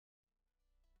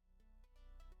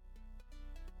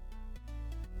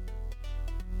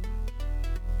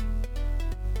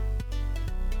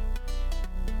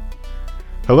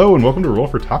Hello and welcome to Roll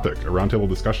for Topic, a roundtable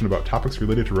discussion about topics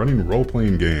related to running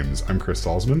role-playing games. I'm Chris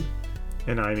Salzman.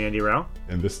 And I'm Andy Rao.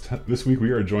 And this week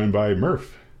we are joined by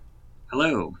Murph.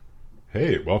 Hello.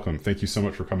 Hey, welcome. Thank you so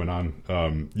much for coming on.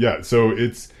 So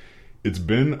it's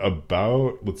been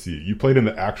about, let's see, you played in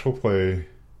the actual play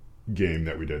game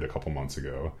that we did a couple months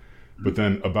ago. But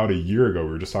then about a year ago,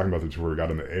 we were just talking about this before we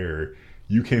got on the air,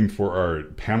 you came for our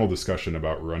panel discussion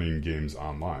about running games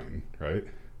online, right?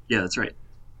 Yeah, that's right.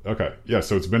 Okay, yeah,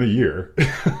 so it's been a year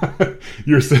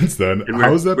since then.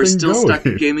 How's that been going? We're still stuck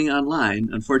gaming online,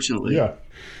 unfortunately. Yeah.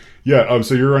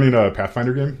 So you're running a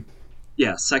Pathfinder game?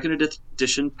 Yeah, second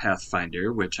edition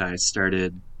Pathfinder, which I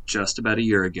started just about a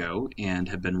year ago and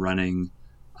have been running.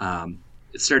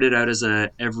 It started out as a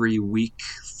every week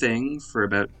thing for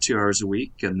about 2 hours a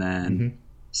week, and then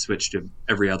switched to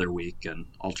every other week and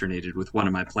alternated with one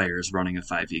of my players running a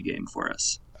 5e game for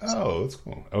us. Oh, that's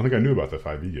cool. I don't think I knew about the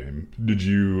 5e game.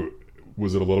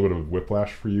 Was it a little bit of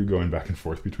whiplash for you going back and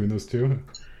forth between those two?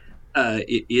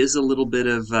 It is a little bit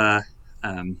of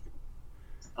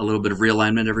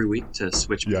realignment every week to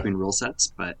switch between rule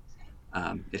sets, but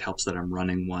it helps that I'm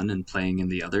running one and playing in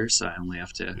the other, so I only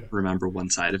have to remember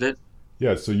one side of it.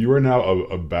 Yeah, so you are now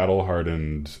a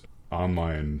battle-hardened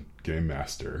online game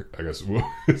master, I guess.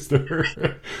 Is there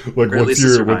or at least a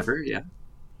survivor?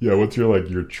 Yeah, what's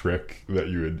your trick that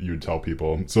you would tell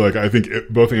people? So I think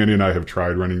both Andy and I have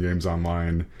tried running games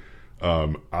online.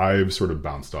 I've sort of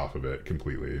bounced off of it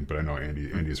completely, but I know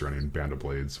Andy's running Band of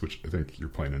Blades, which I think you're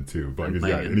playing in too. But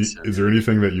is there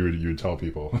anything that you would tell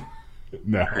people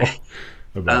now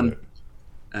about it?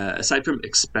 Aside from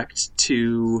expect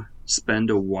to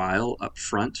spend a while up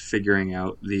front figuring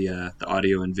out the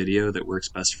audio and video that works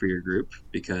best for your group,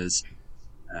 because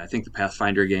I think the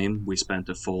Pathfinder game, we spent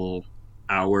a full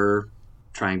hour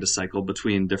trying to cycle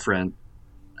between different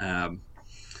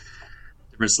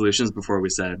solutions before we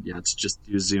said, let's just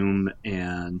do Zoom,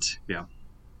 and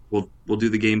we'll do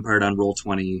the game part on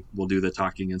Roll20. We'll do the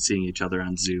talking and seeing each other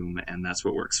on Zoom, and that's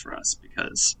what works for us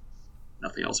because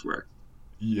nothing else worked.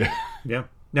 Yeah.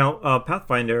 Now,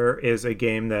 Pathfinder is a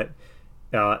game that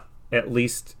at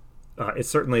least it's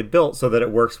certainly built so that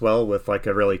it works well with like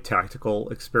a really tactical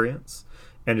experience.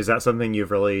 And is that something you've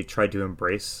really tried to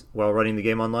embrace while running the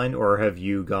game online, or have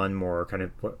you gone more kind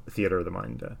of theater of the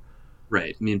mind?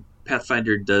 Right. I mean,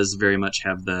 Pathfinder does very much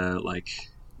have the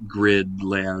grid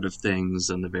layout of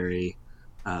things and the very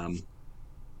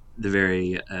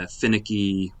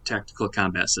finicky tactical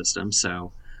combat system.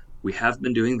 So we have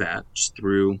been doing that just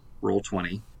through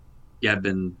Roll20. Yeah, I've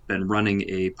been running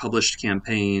a published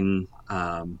campaign,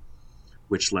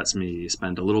 which lets me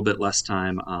spend a little bit less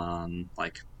time on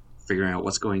figuring out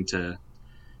what's going to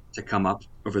come up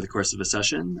over the course of a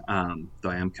session, though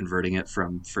I am converting it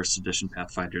from first edition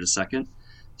Pathfinder to second.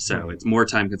 So it's more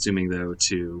time consuming though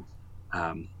to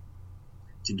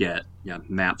get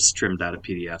maps trimmed out of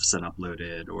PDFs and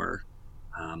uploaded, or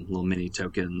little mini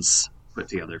tokens put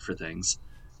together for things.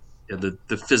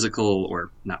 The physical,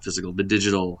 or not physical, the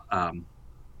digital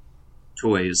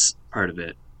toys part of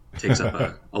it takes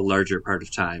up a larger part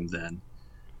of time than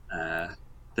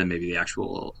maybe the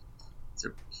actual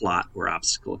plot or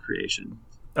obstacle creation.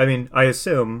 I mean, I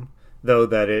assume though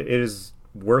that it is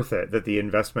worth it, that the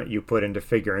investment you put into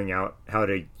figuring out how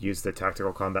to use the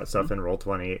tactical combat stuff in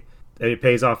Roll20, it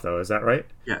pays off though, is that right?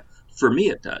 Yeah, for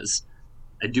me it does.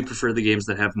 I do prefer the games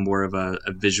that have more of a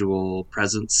visual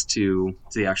presence to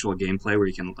the actual gameplay, where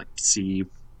you can see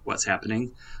what's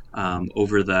happening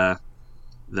over the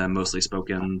mostly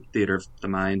spoken theater of the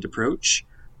mind approach.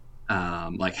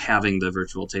 Having the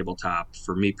virtual tabletop,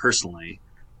 for me personally,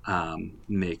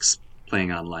 makes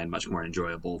playing online much more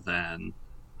enjoyable than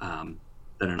an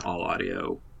all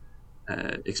audio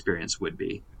experience would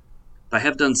be. I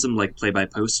have done some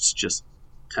play-by-post, just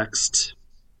text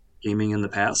gaming in the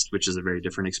past, which is a very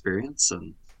different experience,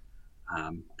 and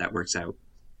that works out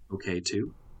okay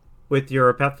too. With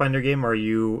your Pathfinder game, are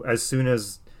you, as soon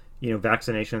as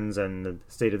vaccinations and the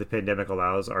state of the pandemic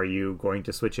allows, are you going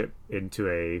to switch it into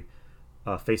a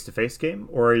face-to-face game,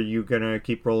 or are you going to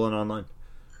keep rolling online?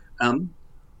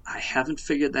 I haven't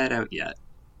figured that out yet.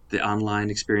 The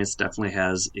online experience definitely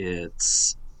has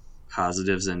its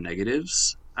positives and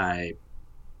negatives.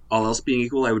 All else being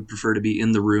equal, I would prefer to be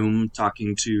in the room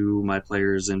talking to my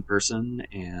players in person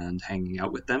and hanging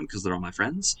out with them because they're all my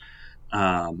friends.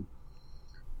 But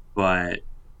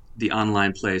the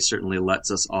online play certainly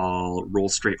lets us all roll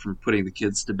straight from putting the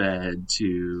kids to bed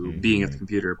to being at the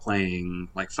computer playing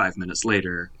 5 minutes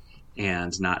later,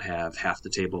 and not have half the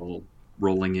table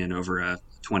rolling in over a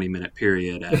 20-minute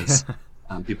period as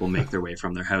people make their way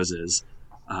from their houses.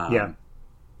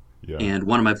 And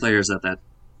one of my players at that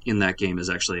in that game is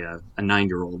actually a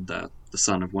 9-year-old, the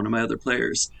son of one of my other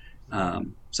players.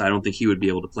 So I don't think he would be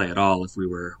able to play at all if we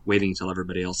were waiting until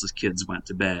everybody else's kids went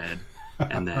to bed,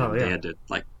 and then Oh, yeah. they had to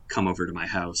like come over to my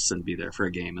house and be there for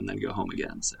a game and then go home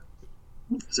again. So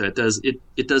it does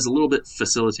a little bit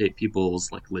facilitate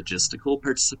people's like logistical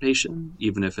participation,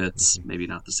 even if it's maybe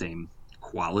not the same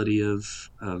quality of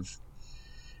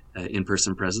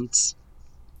in-person presence.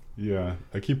 Yeah,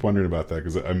 I keep wondering about that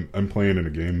because I'm playing in a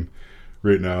game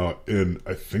right now, and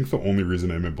I think the only reason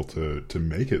I'm able to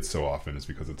make it so often is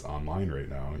because it's online right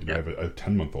now. You know, I have a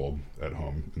 10-month-old at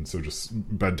home, and so just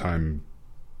bedtime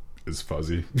is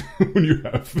fuzzy when you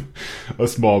have a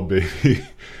small baby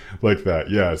like that.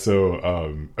 Yeah, so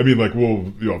I mean, like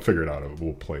we'll figure it out.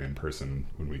 We'll play in person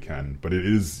when we can, but it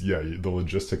is the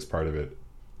logistics part of it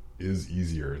is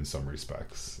easier in some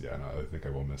respects. Yeah, no, I think I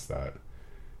will miss that.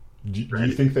 Do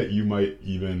you think that you might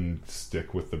even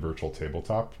stick with the virtual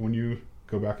tabletop when you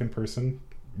go back in person?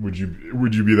 Would you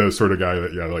be the sort of guy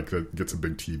that that gets a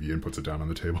big TV and puts it down on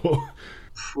the table?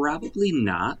 Probably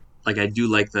not. Like I do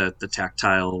like the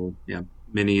tactile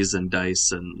minis and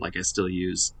dice, and like I still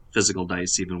use physical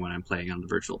dice even when I'm playing on the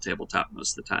virtual tabletop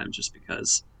most of the time, just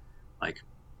because like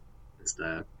it's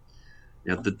the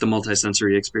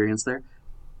multi-sensory experience there.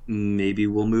 Maybe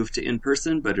we'll move to in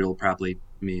person, but it'll probably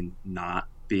mean not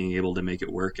being able to make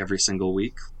it work every single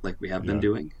week like we have been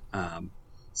doing.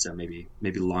 So maybe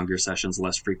longer sessions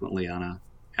less frequently on a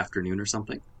afternoon or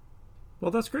something.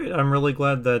 Well, that's great. I'm really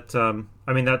glad that.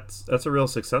 I mean, that's a real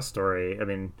success story. I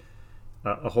mean,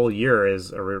 a whole year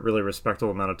is a really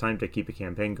respectable amount of time to keep a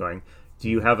campaign going. Do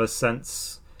you have a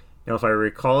sense? If I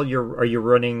recall, are you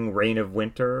running Reign of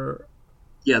Winter?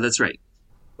 Yeah, that's right.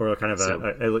 Or kind of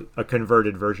a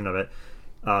converted version of it.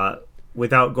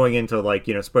 Without going into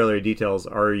spoilery details,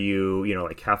 are you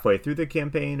like halfway through the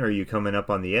campaign? Are you coming up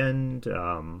on the end?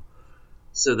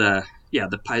 So the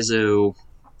Paizo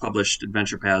published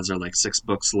adventure paths are like 6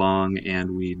 books long,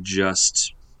 and we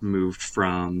just moved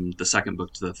from the second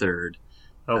book to the third.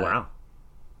 Oh wow!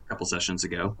 A couple sessions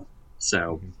ago.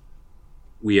 So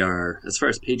we are, as far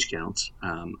as page count,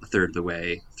 a third of the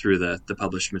way through the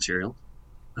published material.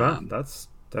 Wow, that's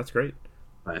great.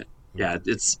 But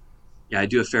I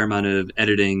do a fair amount of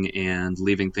editing and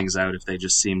leaving things out if they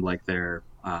just seem like they're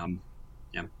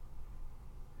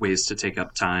ways to take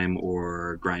up time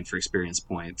or grind for experience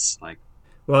points.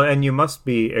 Well, and you must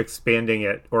be expanding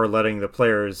it or letting the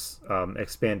players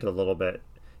expand it a little bit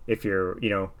if you're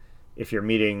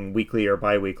meeting weekly or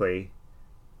bi-weekly.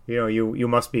 You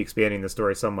must be expanding the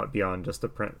story somewhat beyond just the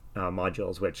print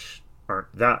modules, which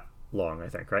aren't that long, I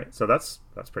think, right? So that's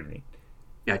pretty neat.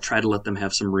 Yeah, I try to let them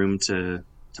have some room to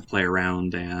play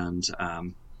around and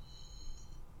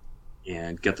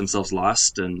get themselves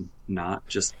lost and not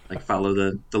just follow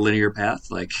the linear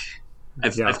path.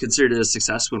 I've considered it a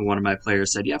success when one of my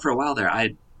players said, for a while there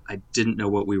I didn't know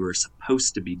what we were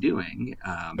supposed to be doing.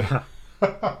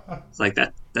 It's like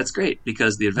that's great,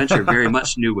 because the adventure very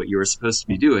much knew what you were supposed to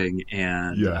be doing,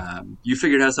 and you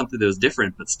figured out something that was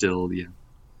different but still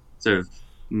sort of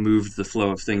moved the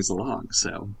flow of things along.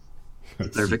 So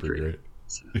that's their super victory. great.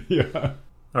 So. Yeah.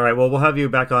 All right. Well, we'll have you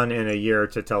back on in a year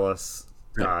to tell us,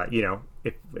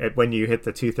 if when you hit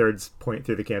the 2/3 point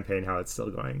through the campaign, how it's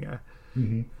still going.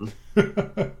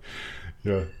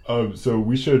 Yeah. So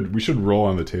we should roll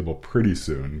on the table pretty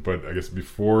soon. But I guess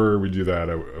before we do that,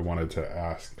 I wanted to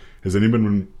ask: has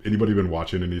anybody been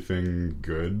watching anything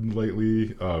good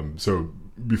lately? So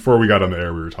before we got on the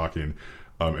air, we were talking.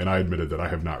 And I admitted that I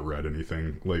have not read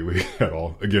anything lately at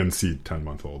all. Again, see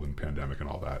 10-month-old and pandemic and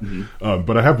all that. Mm-hmm.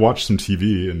 But I have watched some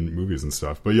TV and movies and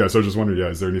stuff. But yeah, so I was just wondering,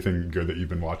 is there anything good that you've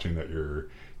been watching that you're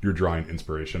drawing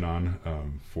inspiration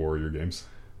on for your games?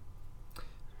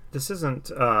 This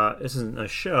isn't a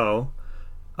show,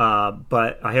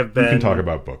 but I have been. You can talk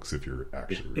about books if you're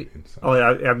actually reading. So. Oh,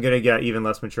 yeah, I'm going to get even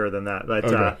less mature than that. But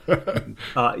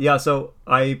okay. So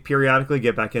I periodically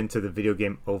get back into the video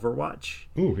game Overwatch.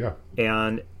 Ooh, yeah.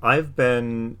 And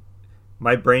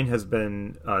my brain has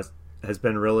been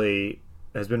really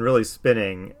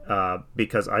spinning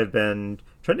because I've been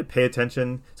trying to pay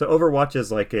attention. So Overwatch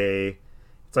is like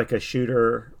a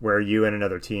shooter where you and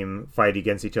another team fight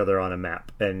against each other on a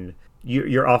map, and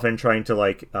you're often trying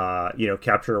to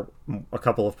capture a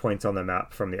couple of points on the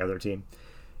map from the other team.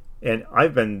 And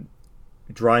I've been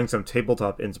drawing some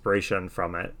tabletop inspiration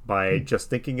from it by just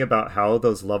thinking about how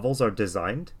those levels are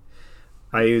designed.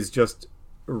 I was just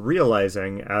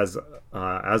realizing as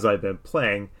I've been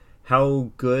playing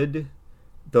how good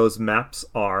those maps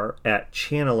are at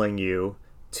channeling you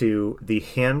to the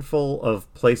handful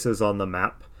of places on the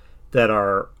map that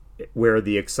are where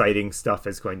the exciting stuff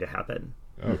is going to happen.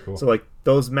 Oh, cool. So like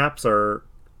those maps are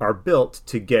built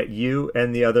to get you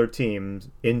and the other teams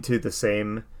into the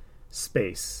same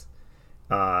space.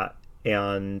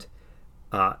 And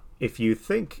if you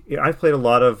think, I've played a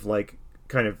lot of like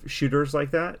kind of shooters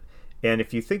like that, and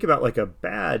if you think about like a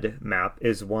bad map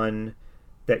is one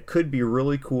that could be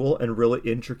really cool and really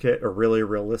intricate or really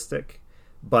realistic,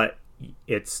 but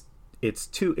it's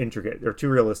too intricate or too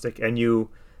realistic, and you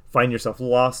find yourself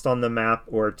lost on the map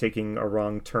or taking a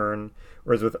wrong turn.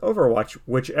 Whereas with Overwatch,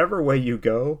 whichever way you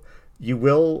go, you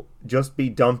will just be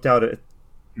dumped out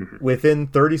within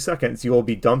 30 seconds. You will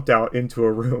be dumped out into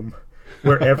a room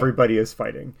where everybody is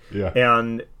fighting. Yeah.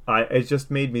 And it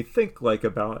just made me think like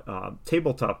about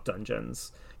tabletop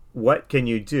dungeons. What can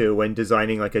you do when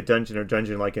designing like a dungeon or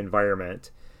dungeon-like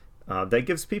environment that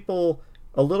gives people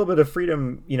a little bit of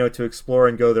freedom, to explore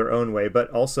and go their own way, but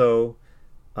also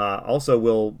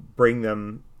will bring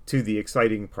them to the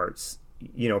exciting parts,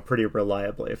 pretty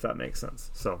reliably, if that makes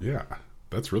sense. So yeah,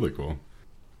 that's really cool.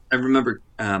 I remember,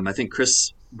 I think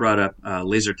Chris brought up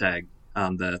laser tag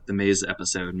on the Maze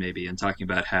episode maybe, and talking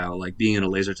about how like being in a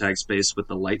laser tag space with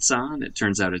the lights on, it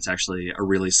turns out it's actually a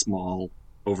really small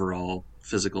overall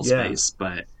physical space,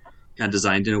 but kind of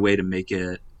designed in a way to make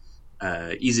it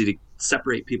easy to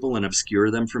separate people and obscure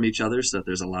them from each other, so that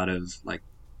there's a lot of like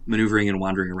maneuvering and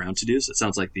wandering around to do. So it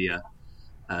sounds like the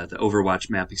Overwatch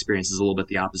map experience is a little bit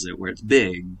the opposite, where it's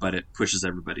big but it pushes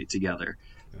everybody together.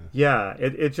 Yeah,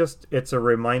 it's a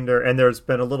reminder, and there's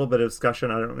been a little bit of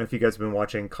discussion. I don't know if you guys have been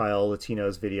watching Kyle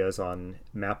Latino's videos on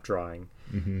map drawing,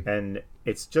 and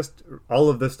it's just all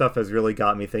of this stuff has really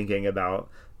got me thinking about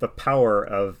the power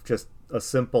of just a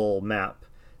simple map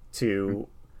to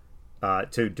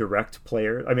direct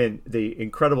players. I mean, the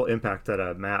incredible impact that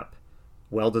a map,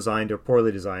 well designed or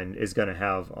poorly designed, is going to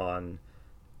have on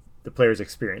the player's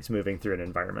experience moving through an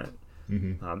environment.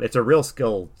 It's a real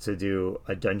skill to do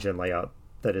a dungeon layout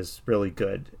that is really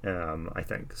good, I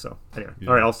think. So anyway,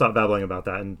 all right, I'll stop babbling about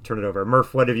that and turn it over.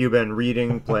 Murph, what have you been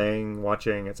reading, playing,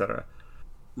 watching, etc.?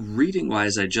 Reading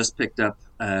wise, I just picked up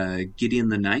Gideon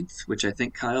the Ninth, which I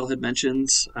think Kyle had mentioned.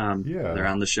 They're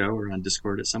on the show or on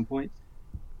Discord at some point.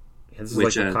 Yeah, this is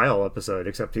like a Kyle episode,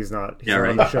 except he's not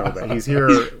on the show, but he's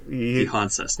here. He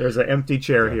haunts us. There's an empty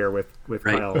chair here with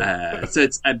Kyle. So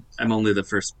I'm only the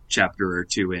first chapter or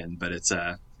two in, but it's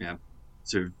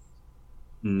sort of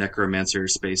necromancer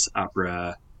space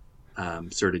opera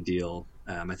sort of deal.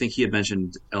 I think he had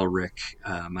mentioned Elric.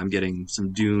 I'm getting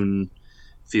some Dune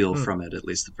feel from it, at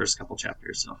least the first couple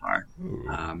chapters so far.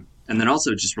 And then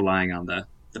also just relying on the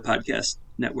podcast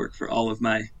network for all of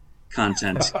my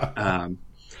content.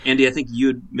 Andy, I think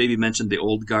you'd maybe mentioned The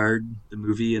Old Guard, the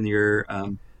movie, in your...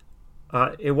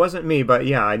 it wasn't me, but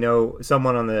yeah, I know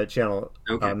someone on the channel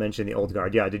mentioned The Old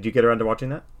Guard. Yeah, did you get around to watching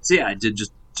that? So yeah, I did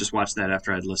just watch that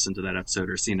after I'd listened to that episode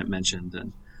or seen it mentioned,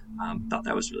 and thought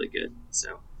that was really good.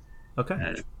 So,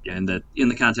 in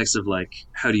the context of like,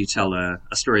 how do you tell a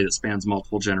story that spans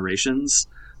multiple generations?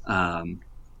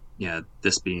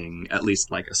 This being at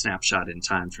least like a snapshot in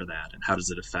time for that, and how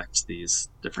does it affect these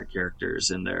different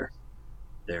characters in their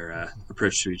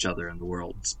approach to each other in the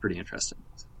world? It's pretty interesting.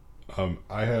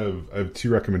 I have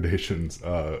two recommendations.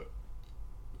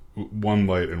 One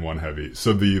light and one heavy.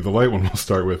 So the light one we'll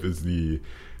start with is the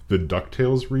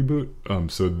DuckTales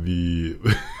reboot. So the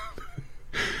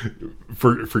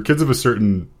for kids of a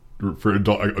certain, for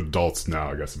adults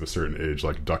now, I guess, of a certain age,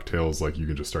 like DuckTales, like you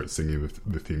can just start singing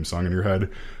the theme song in your head.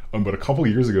 But a couple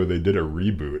years ago they did a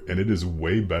reboot, and it is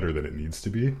way better than it needs to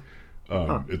be.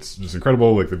 It's just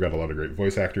incredible. Like, they've got a lot of great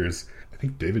voice actors. I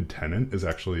think David Tennant is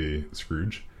actually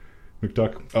Scrooge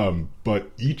McDuck.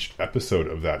 But each episode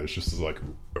of that is just like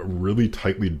a really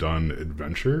tightly done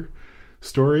adventure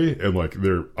story, and like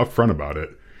they're upfront about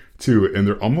it too. And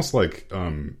they're almost like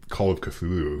Call of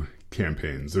Cthulhu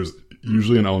campaigns. There's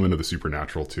usually an element of the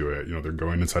supernatural to it. They're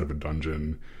going inside of a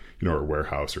dungeon, or a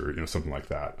warehouse, or something like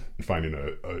that, and finding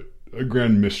a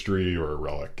grand mystery or a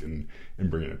relic and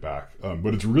bringing it back.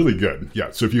 But it's really good.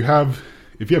 Yeah. So if you have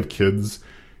kids,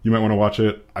 you might want to watch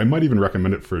it. I might even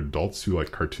recommend it for adults who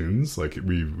like cartoons. Like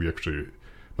we actually,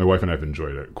 my wife and I have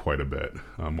enjoyed it quite a bit,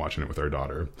 watching it with our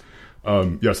daughter.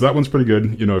 So that one's pretty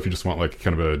good. If you just want like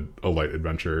kind of a light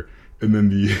adventure. And then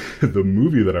the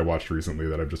movie that I watched recently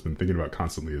that I've just been thinking about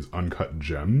constantly is Uncut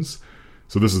Gems.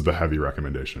 So this is the heavy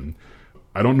recommendation.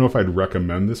 I don't know if I'd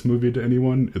recommend this movie to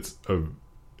anyone.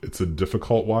 It's a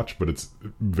difficult watch, but it's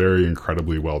very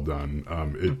incredibly well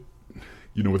done.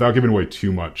 Without giving away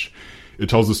too much, it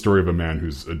tells the story of a man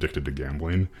who's addicted to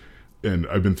gambling. And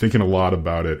I've been thinking a lot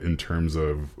about it in terms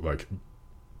of like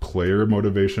player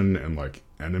motivation and like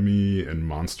enemy and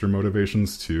monster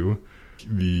motivations too.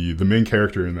 the main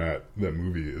character in that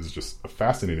movie is just a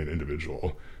fascinating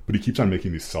individual, but he keeps on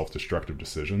making these self-destructive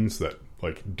decisions that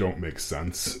like don't make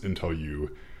sense until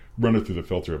you run it through the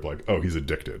filter of like, oh, he's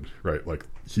addicted, right? Like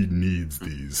he needs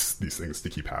these things to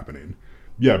keep happening.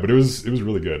 Yeah, but it was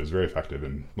really good. It was very effective,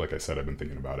 and like I said, I've been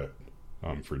thinking about it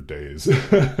for days,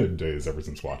 days ever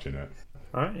since watching it.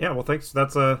 All right, yeah. Well, thanks.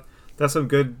 That's some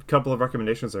good couple of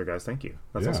recommendations there, guys. Thank you.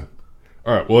 That's awesome.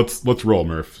 All right, well let's roll,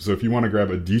 Murph. So if you want to grab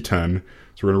a D10,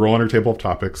 so we're gonna roll on our table of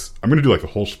topics. I'm gonna do like the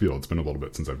whole spiel. It's been a little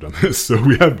bit since I've done this. So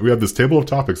we have this table of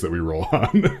topics that we roll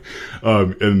on,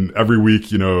 and every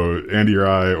week, Andy or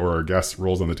I or our guest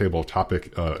rolls on the table of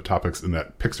topics, and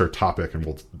that picks our topic, and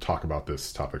we'll talk about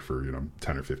this topic for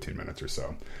 10 or 15 minutes or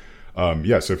so.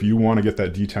 So if you want to get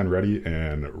that D10 ready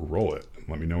and roll it,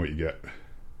 let me know what you get.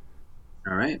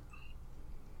 All right.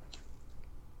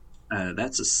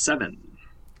 That's a 7.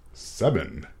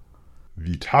 7.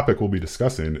 The topic we'll be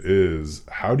discussing is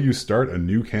how do you start a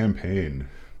new campaign,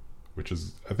 which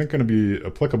is, I think, going to be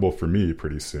applicable for me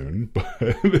pretty soon.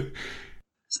 But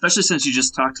especially since you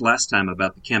just talked last time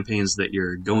about the campaigns that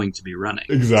you're going to be running.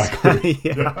 Exactly.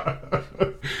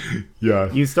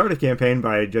 Yeah. You start a campaign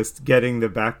by just getting the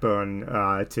backbone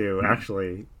to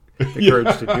actually the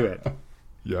courage to do it.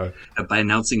 Yeah. By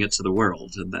announcing it to the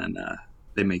world, and then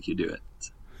they make you do it.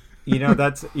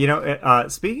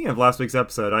 Speaking of last week's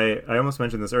episode, I almost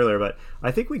mentioned this earlier, but I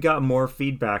think we got more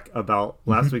feedback about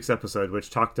last week's episode,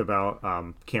 which talked about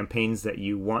campaigns that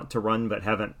you want to run but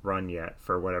haven't run yet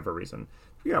for whatever reason.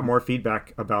 We got more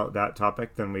feedback about that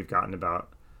topic than we've gotten about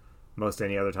most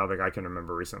any other topic I can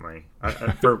remember recently.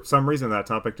 For some reason, that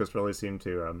topic just really seemed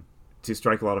to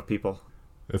strike a lot of people.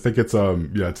 I think it's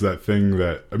it's that thing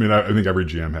that I think every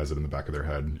GM has it in the back of their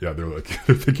head. Yeah, they're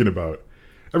thinking about.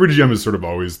 Every GM is sort of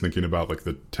always thinking about like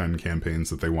the 10 campaigns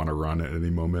that they want to run at any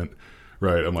moment,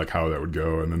 right? And like how that would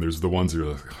go. And then there's the ones that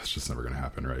are like, oh, it's just never going to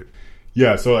happen, right?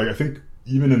 Yeah, so like I think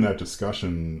even in that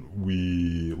discussion,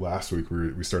 last week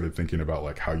we started thinking about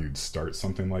like how you'd start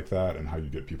something like that and how you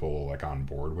get people like on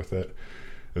board with it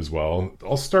as well.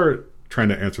 I'll start trying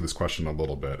to answer this question a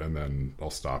little bit, and then I'll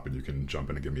stop and you can jump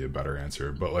in and give me a better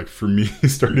answer. But like for me,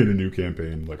 starting a new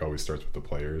campaign like always starts with the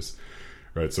players.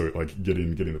 Right, so like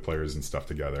getting the players and stuff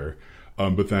together,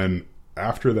 but then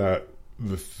after that,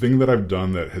 the thing that I've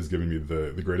done that has given me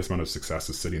the greatest amount of success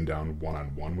is sitting down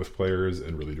one-on-one with players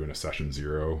and really doing a session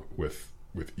 0 with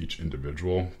each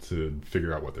individual to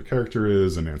figure out what their character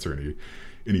is and answer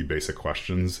any basic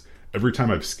questions. Every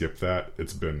time I've skipped that,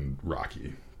 it's been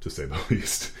rocky, to say the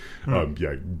least.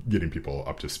 Getting people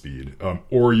up to speed,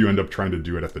 or you end up trying to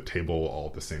do it at the table all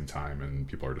at the same time, and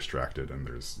people are distracted, and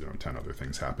there's 10 other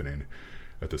things happening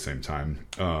at the same time.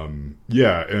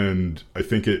 And I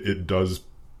think it does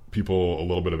people a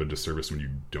little bit of a disservice when you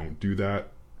don't do that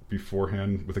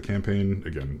beforehand with a campaign.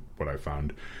 Again, what I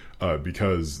found,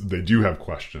 because they do have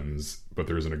questions, but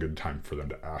there isn't a good time for them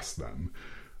to ask them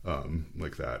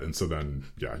like that. And so then,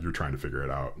 you're trying to figure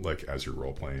it out like as you're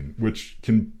role playing, which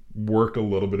can work a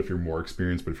little bit if you're more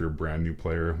experienced, but if you're a brand new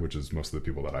player, which is most of the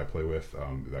people that I play with,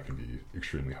 that can be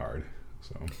extremely hard.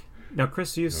 So. Now,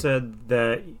 Chris, you said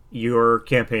that your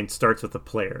campaign starts with the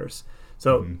players.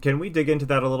 So can we dig into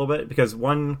that a little bit? Because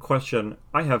one question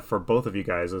I have for both of you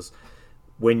guys is,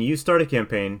 when you start a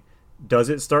campaign, does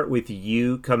it start with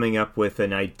you coming up with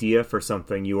an idea for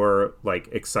something you're like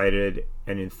excited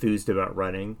and enthused about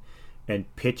running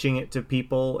and pitching it to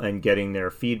people and getting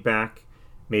their feedback,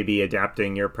 maybe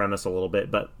adapting your premise a little bit,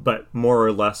 but more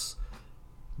or less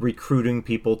recruiting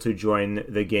people to join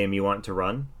the game you want to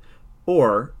run?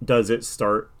 Or does it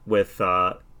start with,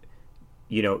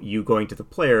 you going to the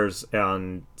players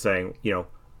and saying,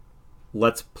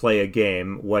 let's play a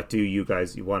game. What do you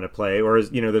guys want to play? Or,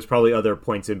 there's probably other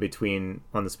points in between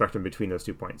on the spectrum between those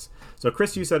 2 points. So,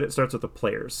 Chris, you said it starts with the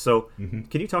players. So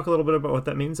can you talk a little bit about what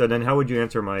that means? And then how would you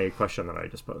answer my question that I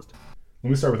just posed?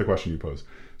 Let me start with the question you posed.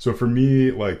 So for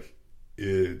me, like,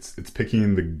 it's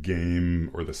picking the game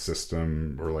or the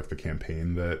system or like the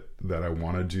campaign that I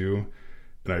want to do.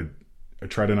 And I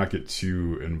try to not get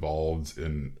too involved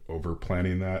in over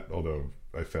planning that, although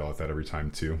I fail at that every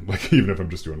time too. Like even if I'm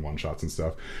just doing one shots and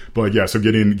stuff. But so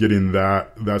getting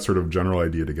that sort of general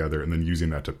idea together and then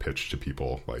using that to pitch to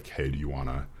people like, hey, do you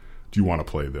want to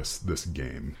play this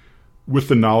game? With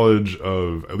the knowledge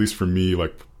of, at least for me,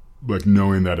 like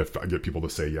knowing that if I get people to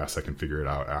say yes, I can figure it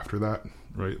out after that,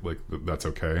 right? Like that's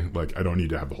okay. Like I don't need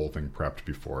to have the whole thing prepped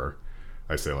before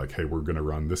I say like, hey, we're going to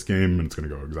run this game and it's going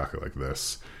to go exactly like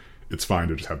this. It's fine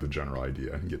to just have the general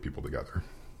idea and get people together.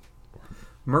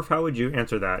 Murph, how would you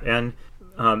answer that? And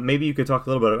maybe you could talk a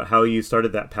little bit about how you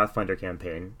started that Pathfinder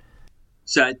campaign.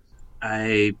 So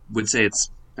I would say it's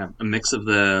a mix of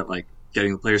the like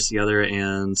getting the players together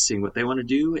and seeing what they want to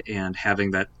do and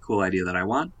having that cool idea that I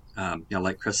want.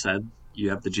 Like Chris said, you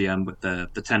have the GM with the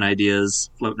 10 ideas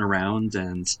floating around,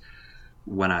 and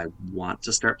when I want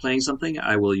to start playing something,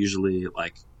 I will usually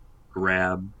like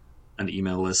grab an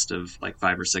email list of like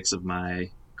 5 or 6 of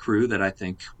my crew that I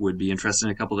think would be interested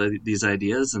in a couple of these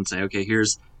ideas and say, okay,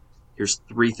 here's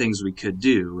 3 things we could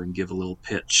do, and give a little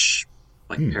pitch,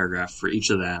 like paragraph for each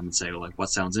of them, and say, well, like, what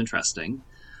sounds interesting,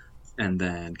 and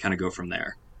then kind of go from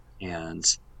there. And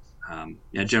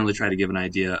generally try to give an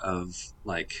idea of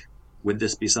like, would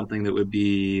this be something that would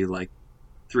be like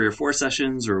 3 or 4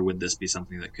 sessions, or would this be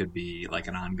something that could be like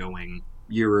an ongoing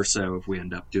year or so if we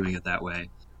end up doing it that way?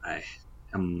 I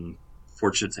am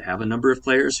fortunate to have a number of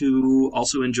players who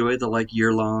also enjoy the like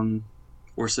year-long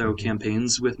or so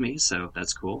campaigns with me, so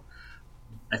that's cool.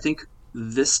 I think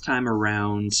this time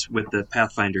around with the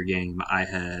Pathfinder game, I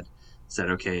had said,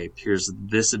 okay, here's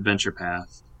this adventure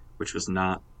path, which was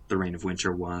not the Reign of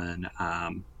Winter one,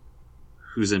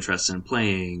 who's interested in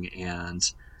playing, and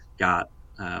got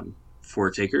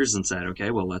 4 takers and said,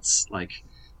 okay, well, let's like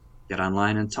get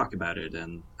online and talk about it,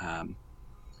 and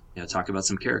talk about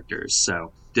some characters.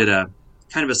 So did a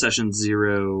kind of a session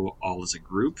 0 all as a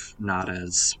group, not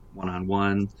as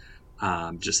one-on-one,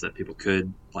 just that people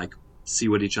could like see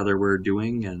what each other were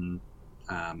doing and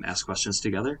ask questions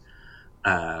together.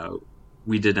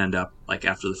 We did end up, like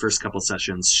after the first couple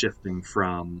sessions, shifting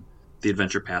from the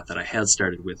adventure path that I had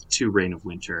started with to Reign of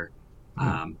Winter.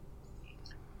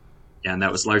 And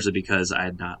that was largely because I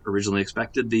had not originally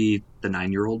expected the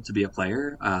 9-year-old to be a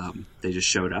player. They just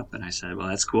showed up, and I said, well,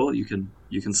 that's cool. You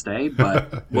can stay.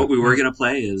 But what we were going to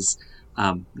play is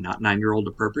not 9-year-old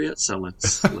appropriate. So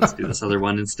let's do this other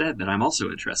one instead that I'm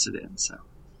also interested in. So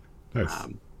nice.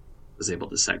 Was able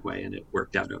to segue, and it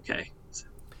worked out okay. So.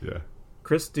 Yeah.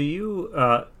 Chris, do you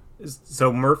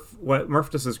so what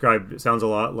Murph just described sounds a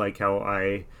lot like how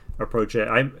I approach it.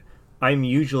 I'm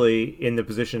usually in the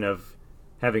position of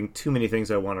having too many things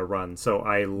I want to run. So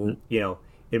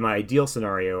in my ideal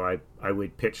scenario, I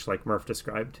would pitch like Murph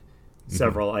described,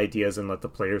 several ideas, and let the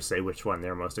players say which one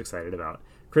they're most excited about.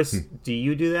 Chris, do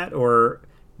you do that, or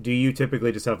do you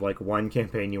typically just have like one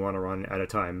campaign you want to run at a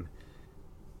time?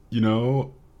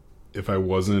 If I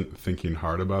wasn't thinking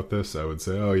hard about this, I would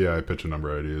say, oh yeah, I pitch a number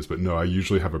of ideas. But no, I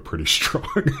usually have a pretty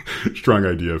strong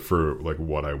idea for like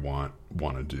what I want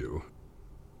to do.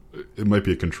 It might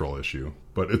be a control issue,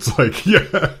 but it's like,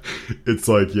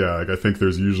 I think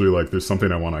there's usually there's something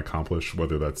I want to accomplish,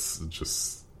 whether that's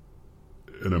just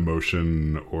an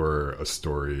emotion or a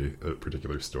story, a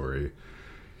particular story.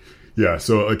 Yeah,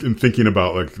 so like in thinking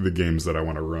about like the games that I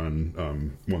want to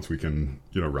run, once we can,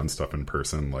 run stuff in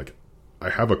person, like I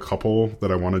have a couple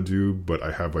that I want to do, but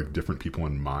I have like different people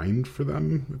in mind for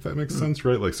them, if that makes sense,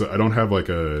 right? Like, so I don't have like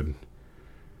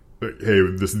hey,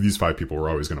 these 5 people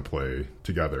we're always going to play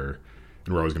together,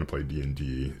 and we're always going to play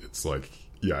D&D. It's like,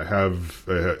 yeah, I have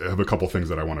a couple things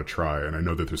that I want to try, and I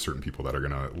know that there's certain people that are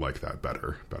going to like that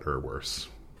better or worse.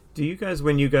 Do you guys,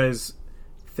 when you guys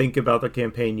think about the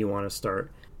campaign you want to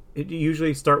start, do you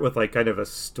usually start with like kind of a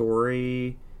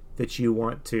story that you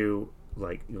want to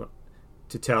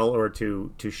to tell or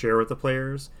to share with the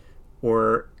players,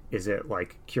 or is it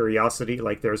like curiosity,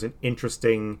 like there's an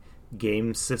interesting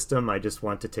game system, I just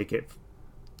want to take it,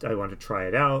 I want to try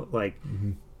it out, like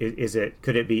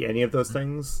could it be any of those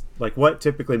things? Like what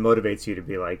typically motivates you to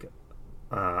be like,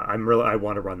 I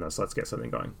want to run this, let's get something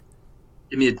going?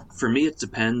 I mean, for me it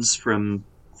depends from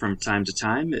time to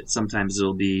time. Sometimes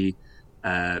it'll be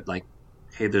like,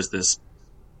 hey, there's this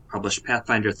published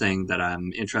Pathfinder thing that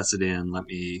I'm interested in, let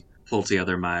me pull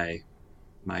together my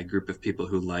group of people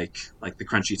who like the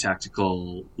crunchy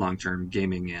tactical long-term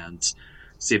gaming and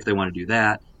see if they want to do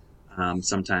that.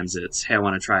 Sometimes it's, hey, I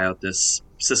want to try out this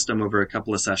system over a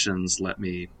couple of sessions, let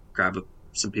me grab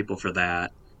some people for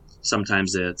that.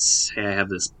 Sometimes it's, hey, I have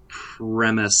this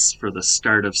premise for the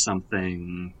start of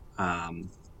something,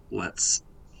 let's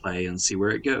play and see where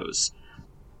it goes.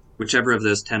 Whichever of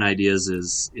those 10 ideas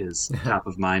is top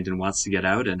of mind and wants to get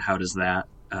out, and how does that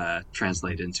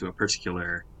translate into a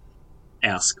particular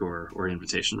ask or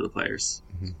invitation to the players.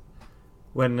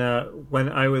 When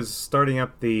I was starting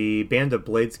up the Band of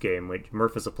Blades game, which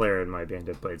Murph is a player in my Band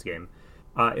of Blades game,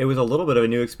 it was a little bit of a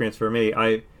new experience for me.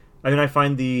 I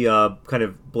find the kind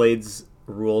of Blades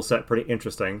rule set pretty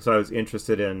interesting, so I was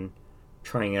interested in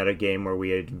trying out a game where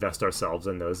we invest ourselves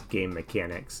in those game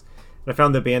mechanics. And I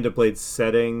found the Band of Blades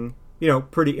setting,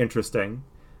 pretty interesting.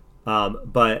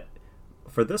 But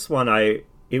for this one,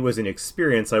 it was an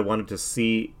experience. I wanted to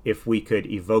see if we could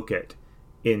evoke it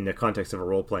in the context of a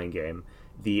role-playing game.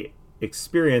 The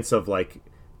experience of like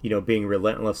being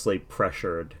relentlessly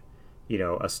pressured,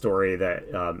 a story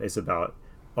that is about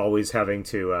always having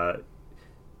to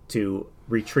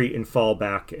retreat and fall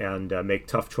back and make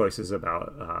tough choices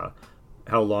about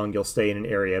how long you'll stay in an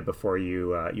area before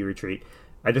you retreat.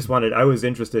 I was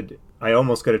interested. I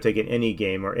almost could have taken any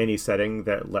game or any setting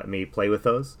that let me play with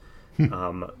those.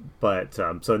 So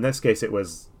in this case, it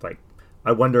was like,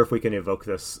 I wonder if we can evoke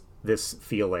this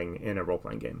feeling in a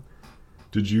role-playing game.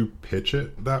 Did you pitch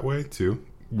it that way too?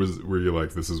 Were you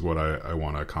like, this is what I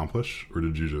want to accomplish, or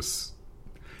did you just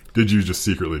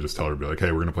secretly just tell everybody like,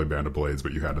 hey, we're going to play Band of Blades,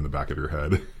 but you had it in the back of your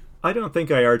head? I don't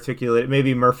think I articulated.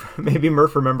 Maybe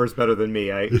Murph remembers better than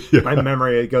me. My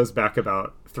memory goes back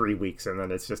about 3 weeks, and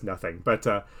then it's just nothing. But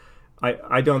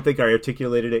I don't think I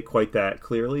articulated it quite that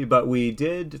clearly. But we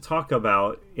did talk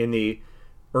about in the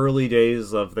early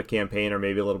days of the campaign, or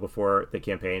maybe a little before the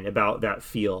campaign, about that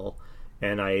feel.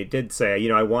 And I did say,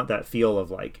 I want that feel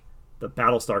of like the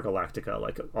Battlestar Galactica,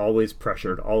 like always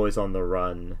pressured, always on the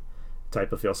run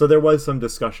type of feel. So there was some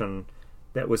discussion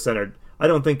that was centered. I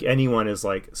don't think anyone is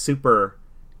like super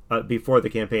before the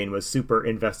campaign was super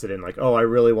invested in like, oh, I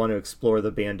really want to explore the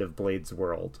Band of Blades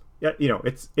world. Yeah,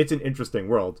 it's an interesting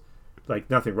world, like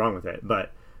nothing wrong with it.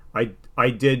 But I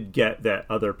did get that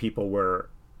other people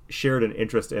shared an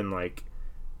interest in like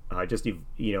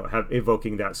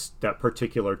evoking that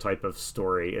particular type of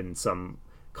story in some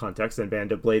context, and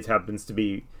Band of Blades happens to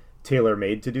be tailor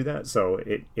made to do that, so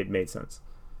it made sense.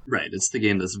 Right, it's the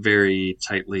game that's very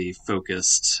tightly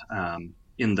focused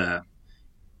in the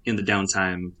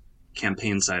downtime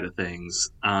campaign side of things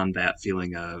on that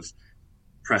feeling of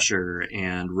pressure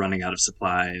and running out of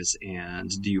supplies, and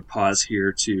do you pause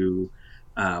here to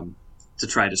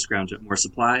try to scrounge up more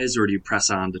supplies, or do you press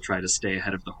on to try to stay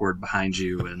ahead of the horde behind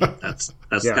you? And that's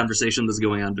the conversation that's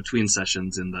going on between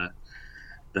sessions in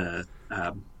the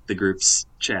group's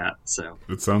chat. So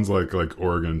it sounds like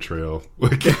Oregon Trail,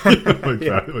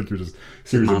 that, like you're just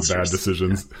series of bad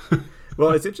decisions. Yeah.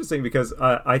 Well, it's interesting because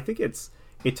I think it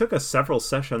took us several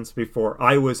sessions before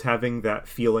I was having that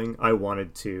feeling I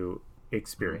wanted to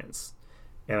experience,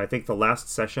 and I think the last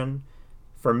session,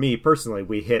 for me personally,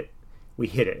 we hit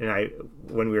it. And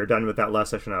when we were done with that last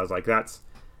session, I was like,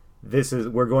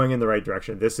 we're going in the right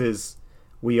direction.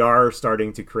 We are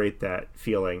starting to create that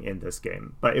feeling in this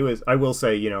game. But I will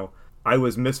say, I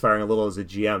was misfiring a little as a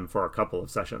GM for a couple of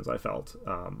sessions, I felt.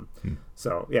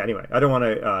 So yeah, anyway, I don't want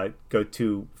to go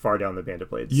too far down the Band of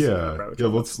Blades.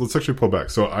 Let's actually pull back.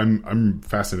 So I'm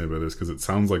fascinated by this because it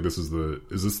sounds like is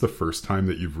this the first time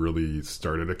that you've really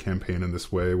started a campaign in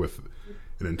this way with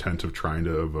an intent of trying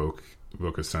to evoke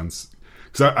a sense?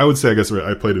 Because I would say, I guess,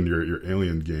 I played in your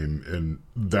Alien game, and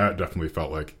that definitely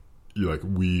felt like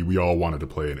we all wanted to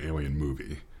play an Alien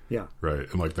movie. Yeah. Right.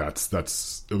 And like that's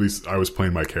at least I was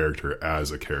playing my character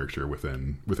as a character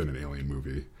within an Alien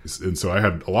movie, and so I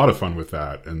had a lot of fun with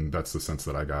that, and that's the sense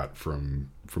that I got from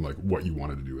like what you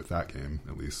wanted to do with that game,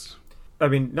 at least. I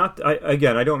mean,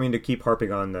 I don't mean to keep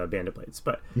harping on the Band of Blades,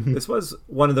 but this was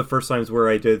one of the first times where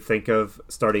I did think of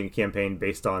starting a campaign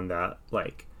based on that.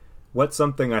 Like, what's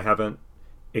something I haven't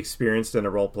experienced in a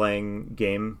role-playing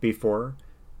game before,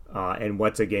 and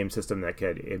what's a game system that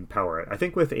could empower it. I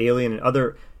think with Alien and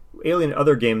other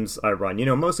games I run,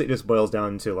 mostly it just boils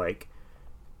down to like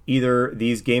either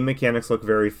these game mechanics look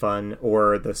very fun,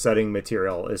 or the setting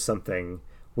material is something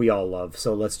we all love,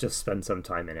 so let's just spend some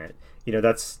time in it.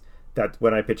 That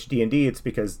when I pitch D&D, it's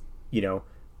because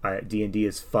D&D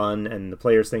is fun and the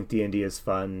players think D&D is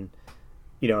fun,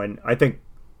 and I think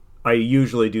I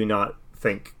usually do not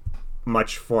think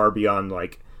much far beyond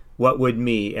like what would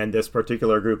me and this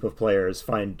particular group of players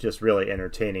find just really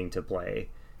entertaining to play.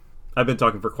 I've been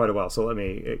talking for quite a while, so let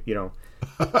me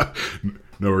No,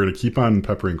 we're gonna keep on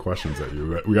peppering questions at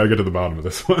you. We gotta get to the bottom of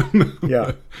this one.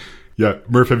 Yeah.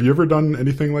 Murph, have you ever done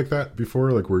anything like that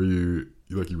before, like where you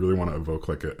really want to evoke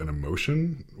like an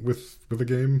emotion with a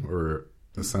game or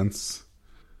a sense?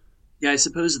 Yeah, I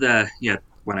suppose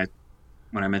when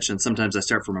I mentioned sometimes I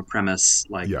start from a premise,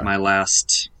 like my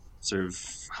last sort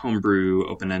of homebrew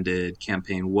open-ended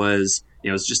campaign was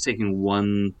just taking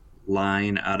one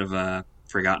line out of a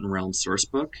Forgotten Realms source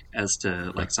book as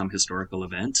to like some historical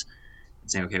event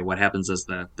and saying, okay, what happens as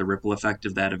the ripple effect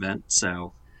of that event?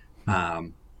 So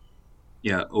opened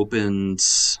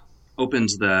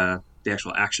the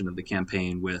actual action of the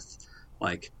campaign with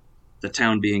like the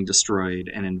town being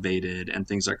destroyed and invaded, and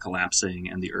things are collapsing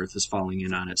and the earth is falling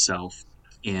in on itself,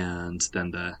 and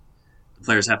then the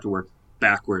players have to work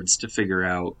backwards to figure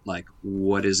out like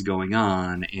what is going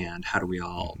on and how do we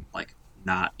all like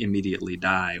not immediately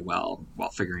die while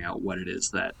figuring out what it is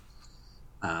that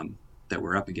that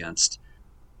we're up against.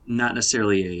 Not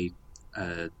necessarily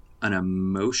an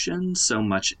emotion so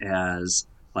much as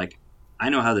like I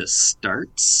know how this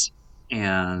starts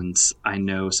and I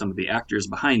know some of the actors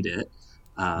behind it,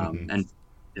 and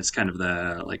it's kind of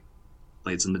the like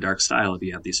Blades in the Dark style. If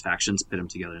you have these factions, pit them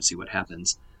together and see what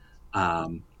happens.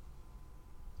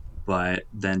 But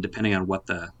then depending on what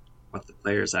the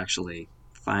players actually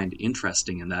find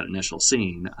interesting in that initial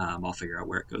scene, I'll figure out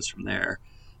where it goes from there.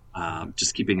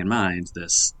 Just keeping in mind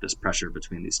this pressure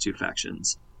between these two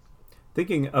factions.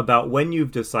 Thinking about when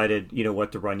you've decided,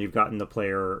 what to run, you've gotten the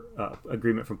player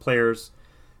agreement from players.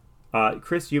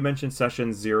 Chris, you mentioned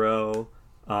session 0.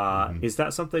 Is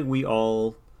that something we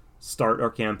all start our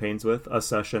campaigns with, a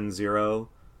session 0?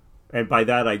 And by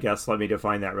that, I guess, let me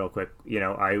define that real quick.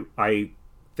 I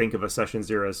think of a session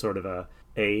 0 as sort of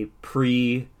a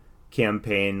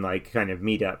pre-campaign, like, kind of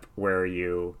meetup where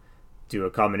you do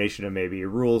a combination of maybe a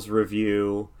rules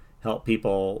review, help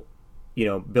people,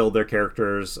 build their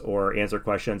characters or answer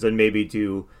questions, and maybe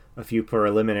do a few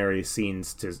preliminary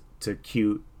scenes to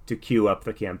queue up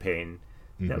the campaign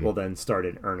that will then start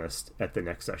in earnest at the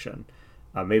next session.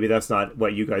 Maybe that's not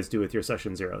what you guys do with your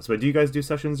session 0s, but do you guys do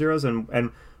session 0s?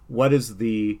 And what is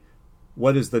the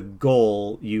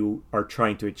goal you are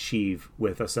trying to achieve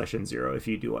with a session 0 if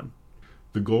you do one?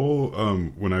 The goal,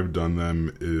 when I've done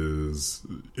them, is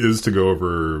to go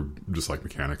over just like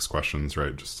mechanics questions,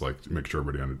 right? Just like make sure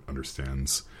everybody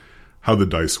understands how the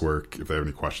dice work. If they have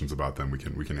any questions about them, we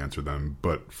can answer them.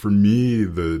 But for me,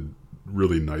 the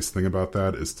really nice thing about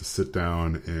that is to sit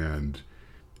down and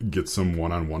get some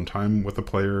one-on-one time with a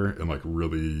player and like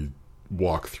really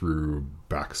walk through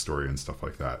backstory and stuff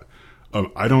like that.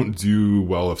 I don't do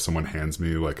well if someone hands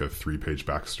me like a 3-page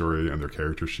backstory and their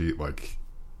character sheet. Like,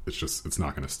 it's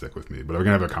not going to stick with me. But if we're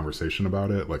going to have a conversation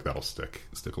about it, like that'll stick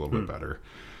a little bit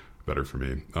better for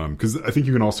me. Because I think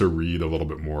you can also read a little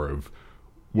bit more of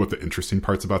what the interesting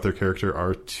parts about their character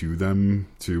are to them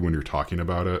too when you're talking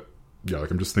about it. Yeah,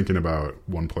 like I'm just thinking about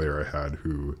one player I had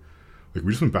who, like,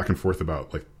 we just went back and forth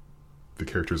about like the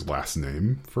character's last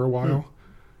name for a while.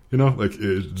 Like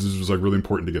it was like really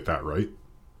important to get that right.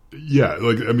 Yeah,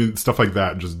 like I mean, stuff like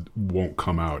that just won't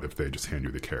come out if they just hand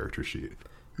you the character sheet.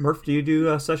 Murph, do you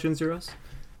do session 0s?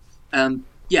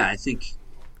 Yeah, I think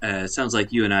it sounds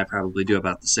like you and I probably do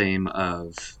about the same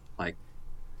of like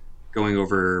going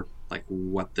over like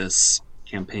what this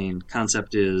campaign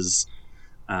concept is,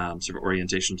 sort of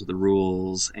orientation to the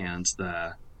rules and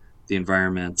the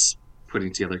environment,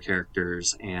 putting together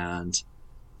characters, and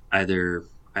either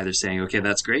saying, okay,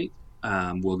 that's great,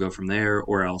 we'll go from there,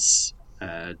 or else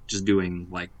just doing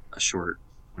like a short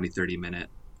 20-30 minute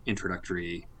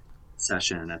introductory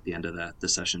session at the end of the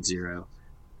session 0.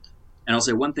 And I'll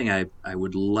say one thing I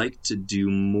would like to do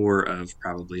more of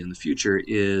probably in the future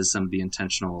is some of the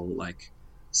intentional like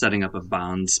setting up of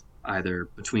bonds either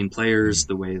between players,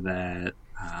 the way that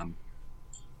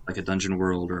like a Dungeon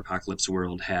World or Apocalypse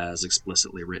World has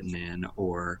explicitly written in,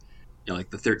 or like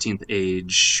the 13th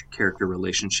Age character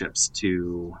relationships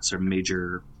to sort of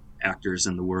major actors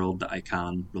in the world, the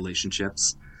icon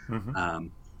relationships,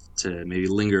 to maybe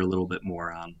linger a little bit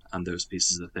more on those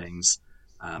pieces of things,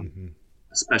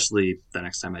 especially the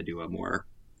next time I do a more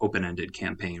open-ended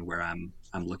campaign where I'm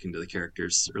looking to the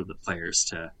characters or the players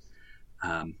to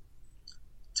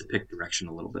pick direction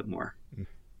a little bit more.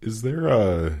 Is there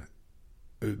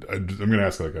I'm going to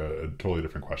ask like a totally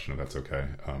different question if that's okay.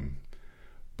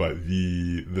 But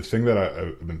the thing that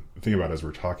I've been thinking about as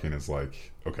we're talking is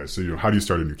like, okay, so how do you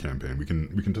start a new campaign? We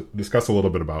can discuss a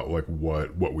little bit about like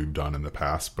what we've done in the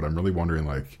past, but I'm really wondering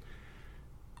like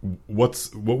what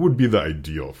would be the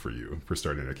ideal for you for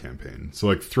starting a campaign? So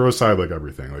like throw aside like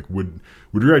everything. Like would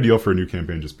your ideal for a new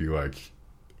campaign just be like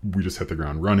we just hit the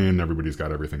ground running, everybody's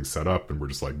got everything set up, and we're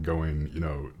just like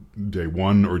going, day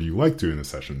one? Or do you like doing the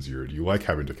session 0? Do you like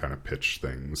having to kind of pitch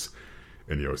things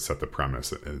and set the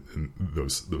premise and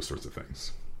those sorts of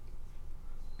things?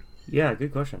 Yeah,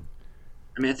 good question.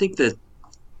 I mean, I think that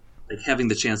like having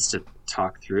the chance to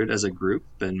talk through it as a group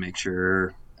and make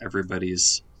sure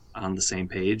everybody's on the same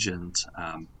page and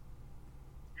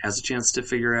has a chance to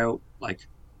figure out like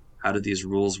how do these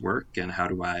rules work and how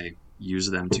do I use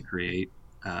them to create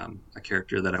a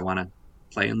character that I want to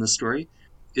play in this story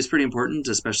is pretty important,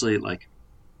 especially like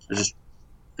I was just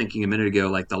thinking a minute ago,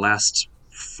 like the last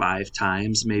 5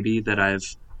 times maybe that I've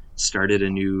started a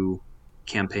new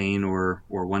campaign or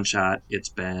one shot, it's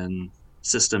been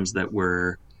systems that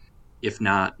were, if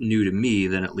not new to me,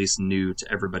 then at least new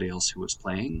to everybody else who was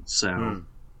playing. So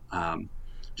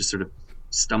just sort of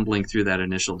stumbling through that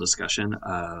initial discussion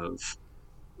of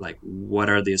like what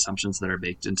are the assumptions that are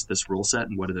baked into this rule set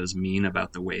and what do those mean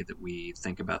about the way that we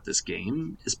think about this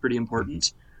game is pretty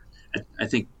important. I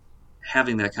think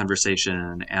having that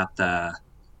conversation at the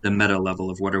meta level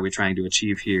of what are we trying to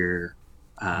achieve here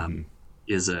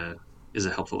is a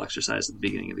helpful exercise at the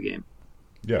beginning of the game.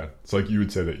 Yeah, it's like you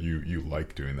would say that you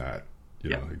like doing that.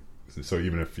 You know, like, so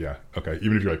even if even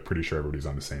if you're like pretty sure everybody's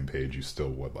on the same page, you still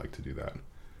would like to do that.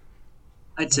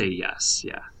 I'd say yes.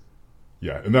 Yeah.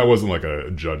 Yeah, and that wasn't like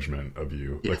a judgment of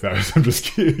you. Yeah. Like that was, I'm just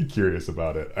curious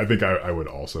about it. I think I would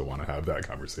also want to have that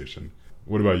conversation.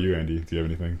 What about you, Andy? Do you have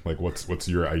anything? Like what's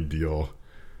your ideal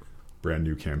brand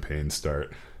new campaign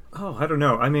start? Oh, I don't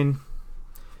know. I mean,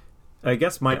 I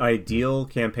guess my ideal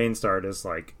campaign start is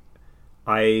like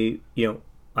I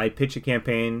pitch a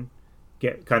campaign,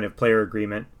 get kind of player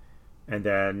agreement, and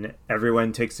then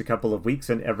everyone takes a couple of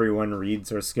weeks and everyone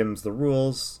reads or skims the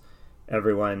rules.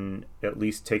 Everyone at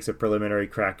least takes a preliminary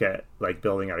crack at like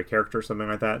building out a character or something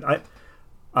like that.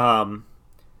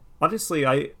 Honestly,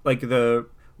 I like the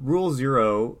rule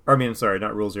zero. Or, I mean, sorry,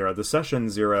 not rule zero. The session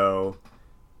zero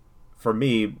for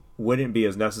me wouldn't be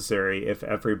as necessary if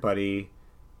everybody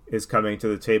is coming to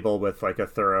the table with like a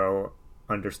thorough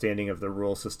understanding of the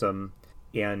rule system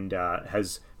and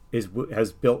has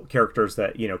built characters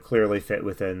that clearly fit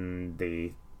within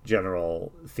the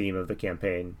general theme of the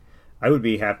campaign. I would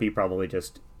be happy probably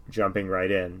just jumping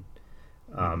right in.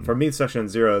 For me, session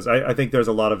zeros, I think there's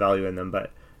a lot of value in them,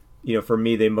 but for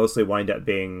me, they mostly wind up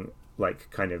being like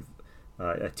kind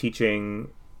of teaching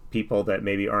people that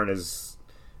maybe aren't as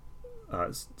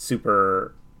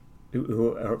super,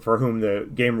 who for whom the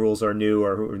game rules are new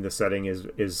or who the setting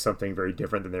is something very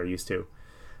different than they're used to.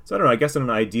 So I don't know. I guess in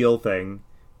an ideal thing,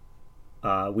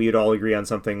 we'd all agree on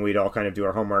something. We'd all kind of do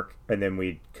our homework, and then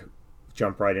we'd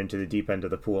jump right into the deep end of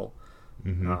the pool.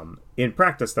 In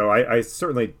practice, though, I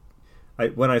certainly,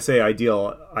 when I say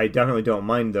ideal, I definitely don't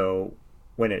mind, though,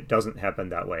 when it doesn't happen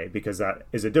that way, because that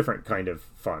is a different kind of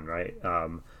fun, right?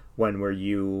 When where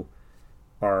you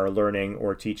are learning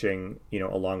or teaching,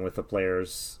 along with the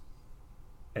players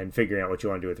and figuring out what you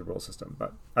want to do with the rule system.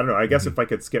 But I don't know. I guess if I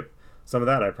could skip some of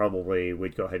that, I probably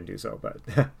would go ahead and do so. But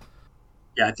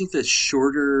yeah, I think the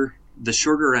shorter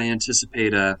I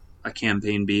anticipate a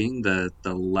campaign being, the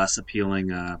less appealing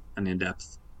an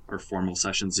in-depth or formal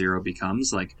session zero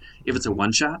becomes. Like if it's a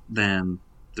one shot, then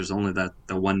there's only the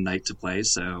one night to play,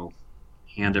 so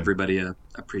hand everybody a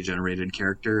pre-generated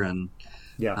character and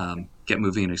get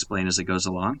moving and explain as it goes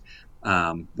along.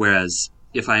 Whereas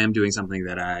if I am doing something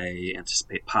that I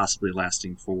anticipate possibly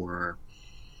lasting for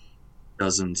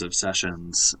dozens of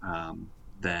sessions,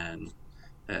 then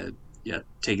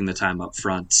taking the time up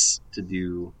front to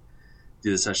do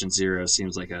the session zero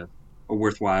seems like a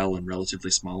worthwhile and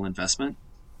relatively small investment.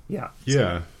 Yeah,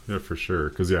 for sure.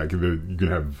 Because you can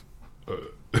have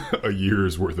a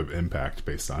year's worth of impact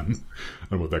based on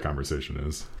what that conversation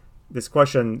is. This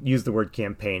question used the word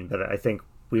campaign, but I think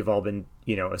we've all been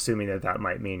assuming that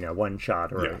might mean a one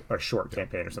shot or a short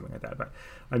campaign or something like that. But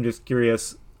I'm just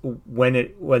curious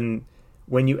when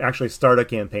you actually start a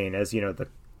campaign, as you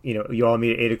all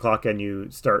meet at 8:00 and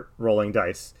you start rolling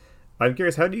dice. I'm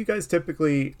curious, how do you guys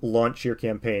typically launch your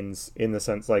campaigns, in the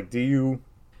sense, like,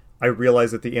 I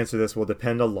realize that the answer to this will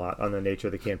depend a lot on the nature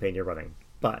of the campaign you're running,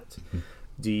 but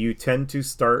do you tend to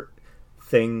start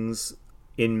things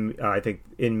in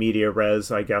media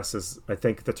res, I guess is, I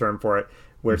think, the term for it,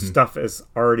 where stuff is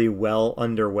already well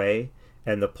underway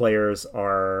and the players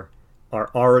are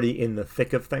already in the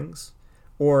thick of things?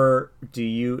 Or do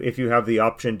you, if you have the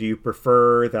option, do you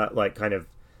prefer that, like, kind of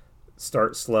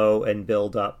start slow and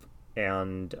build up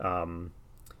and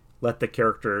let the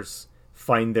characters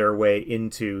find their way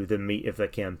into the meat of the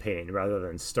campaign rather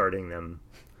than starting them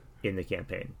in the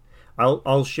campaign?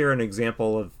 I'll share an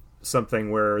example of something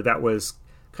where that was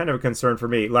kind of a concern for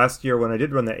me. Last year when I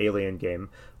did run the Alien game,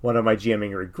 one of my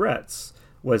GMing regrets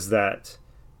was that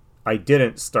I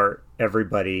didn't start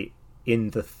everybody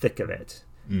in the thick of it.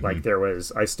 Like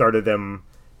I started them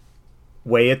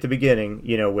way at the beginning,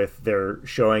 with their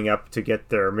showing up to get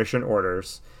their mission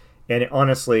orders. And it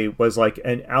honestly was like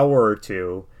an hour or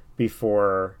two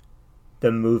before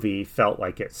the movie felt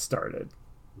like it started.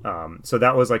 So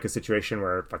that was like a situation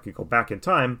where if I could go back in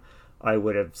time, I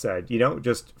would have said,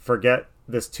 just forget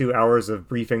this 2 hours of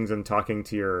briefings and talking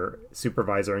to your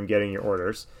supervisor and getting your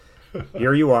orders.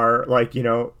 Here you are,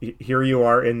 here you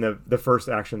are in the first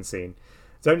action scene.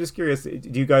 So I'm just curious,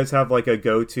 do you guys have like a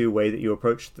go-to way that you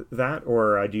approach that,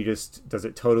 or does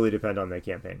it totally depend on the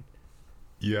campaign?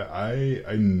 Yeah,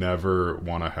 I never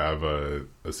want to have a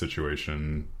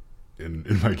situation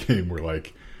in my game where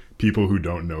like people who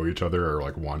don't know each other are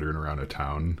like wandering around a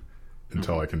town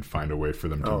until I can find a way for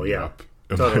them to meet up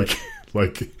and totally.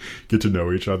 like get to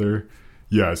know each other.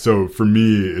 Yeah, so for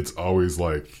me, it's always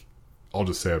like I'll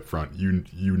just say up front, you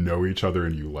know each other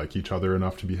and you like each other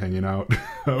enough to be hanging out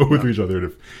with each other.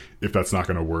 And if that's not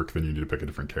going to work, then you need to pick a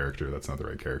different character. That's not the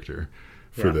right character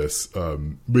for this.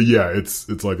 But yeah,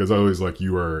 it's like, as always, like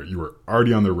you were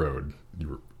already on the road. You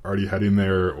were already heading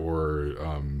there,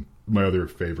 or my other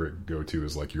favorite go-to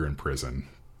is like, you're in prison.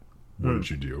 What did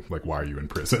you do? Like, why are you in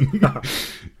prison?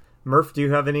 Murph, do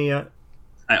you have any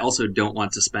I also don't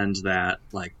want to spend that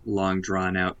like long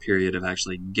drawn out period of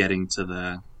actually getting to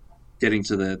the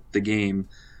game.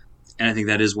 And I think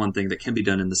that is one thing that can be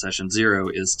done in the session 0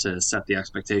 is to set the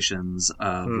expectations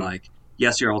of like,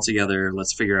 yes, you're all together.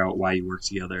 Let's figure out why you work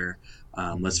together.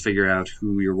 Let's figure out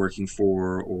who you're working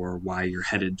for or why you're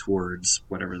headed towards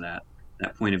whatever that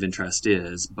point of interest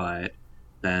is. But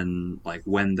then like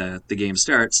when the game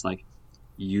starts, like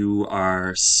you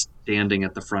are standing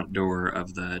at the front door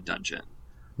of the dungeon.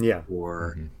 Yeah.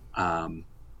 Or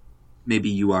maybe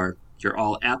you're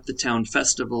all at the town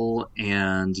festival,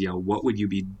 and what would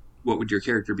your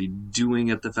character be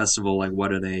doing at the festival? Like,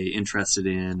 what are they interested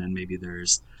in? And maybe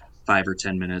there's 5 or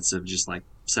 10 minutes of just like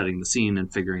setting the scene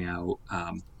and figuring out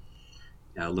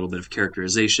a little bit of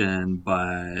characterization,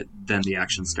 but then the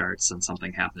action starts and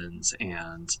something happens,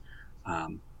 and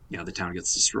the town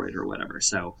gets destroyed or whatever.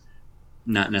 So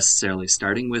not necessarily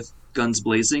starting with guns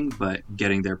blazing, but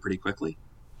getting there pretty quickly.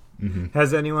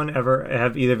 Have either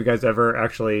of you guys ever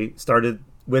actually started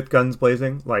with guns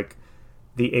blazing? Like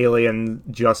the alien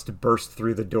just burst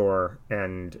through the door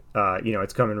and,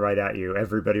 it's coming right at you.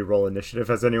 Everybody roll initiative.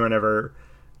 Has anyone ever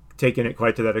taken it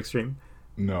quite to that extreme?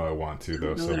 No, I want to,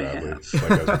 though, so badly. Have.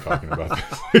 Like, as we're talking about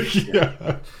this.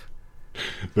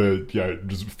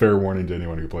 Just fair warning to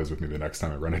anyone who plays with me the next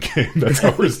time I run a game. That's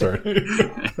how we're starting.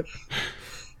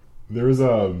 There was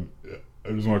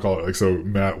I just want to call it like, so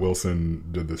Matt Wilson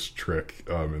did this trick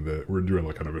we're doing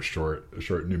like kind of a short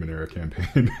Numenera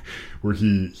campaign where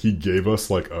he gave us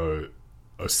like a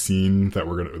scene that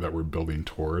we're building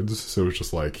towards. So it's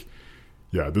just like,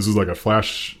 this is like a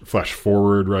flash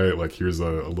forward, right? Like here's a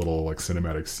little like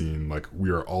cinematic scene, like we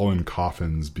are all in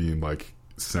coffins being like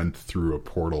sent through a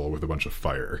portal with a bunch of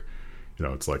fire.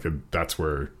 It's like that's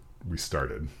where we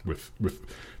started with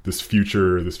this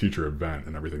future event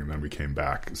and everything, and then we came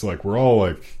back. So like we're all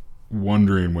like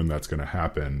wondering when that's going to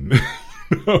happen,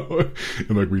 and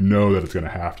like we know that it's going to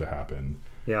happen.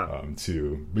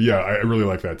 Too. But I really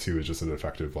like that too. It's just an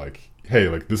effective like, hey,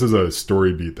 like this is a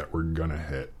story beat that we're gonna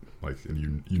hit. Like,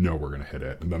 and we're gonna hit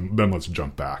it, and then let's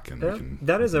jump back and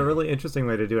that is a really interesting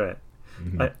way to do it.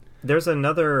 There's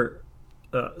another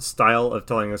style of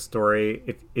telling a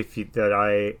story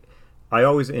I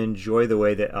always enjoy the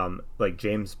way that like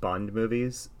James Bond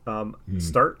movies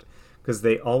start, because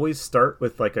they always start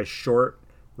with like a short,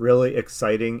 really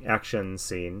exciting action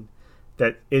scene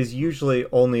that is usually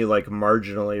only like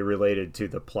marginally related to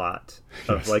the plot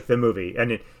of like the movie,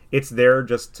 and it's there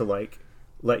just to like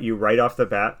let you right off the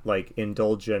bat like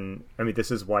indulge in. I mean, this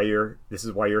is why you're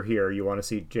here. You want to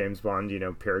see James Bond,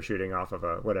 parachuting off of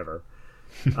a whatever,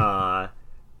 and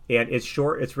it's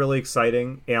short. It's really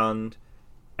exciting, and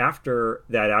after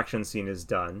that action scene is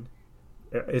done,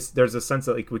 there's a sense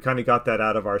that like we kind of got that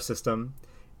out of our system,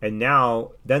 and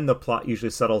then the plot usually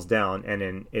settles down, and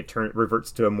then it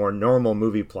reverts to a more normal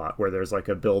movie plot where there's like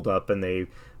a build up and they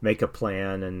make a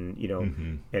plan, and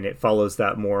and it follows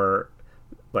that more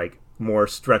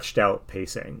stretched out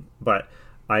pacing. But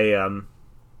I've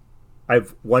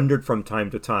wondered from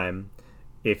time to time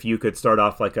if you could start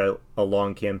off like a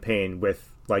long campaign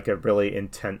with like a really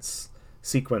intense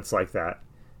sequence like that,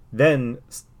 then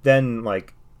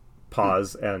like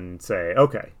pause and say,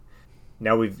 okay,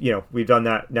 now we've done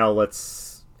that. Now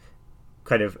let's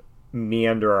kind of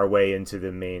meander our way into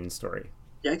the main story.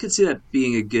 Yeah, I could see that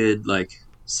being a good like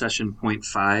session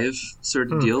 0.5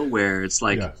 sort of deal, where it's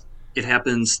like it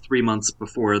happens 3 months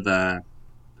before the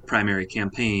primary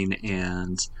campaign,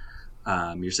 and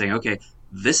you're saying, okay,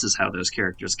 this is how those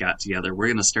characters got together. We're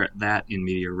going to start that in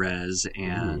media res,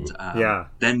 and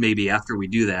then maybe after we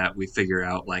do that, we figure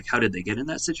out like how did they get in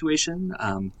that situation,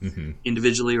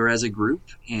 individually or as a group.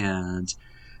 And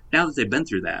now that they've been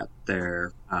through that,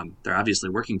 they're obviously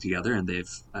working together, and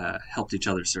they've helped each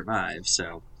other survive.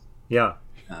 So I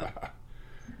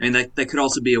mean that could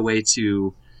also be a way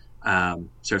to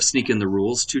sort of sneak in the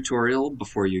rules tutorial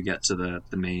before you get to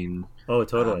the main. Oh,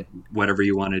 totally. Whatever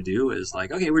you want to do is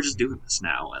like, okay, we're just doing this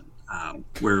now, and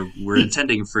we're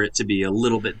intending for it to be a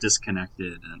little bit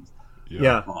disconnected and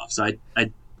off. So I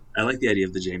like the idea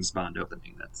of the James Bond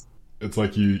opening. It's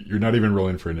like you're not even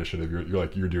rolling for initiative.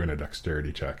 You're doing a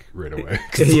dexterity check right away.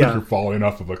 Like you're falling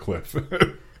off of a cliff.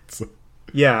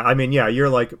 I mean,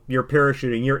 you're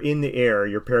parachuting. You're in the air.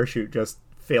 Your parachute just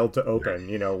failed to open.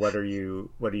 You know, what are you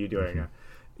doing?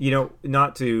 You know,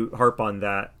 not to harp on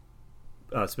that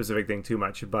specific thing too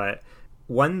much, but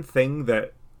one thing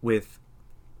that with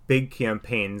big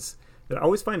campaigns that I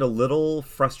always find a little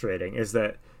frustrating is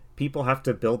that people have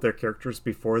to build their characters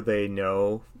before they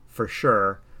know for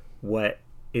sure what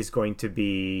is going to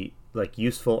be like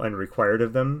useful and required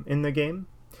of them in the game.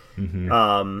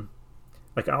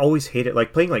 Like I always hate it,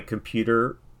 like playing like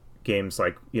computer games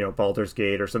like, you know, Baldur's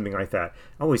Gate or something like that.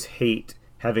 I always hate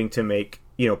having to make,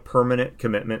 you know, permanent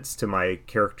commitments to my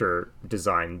character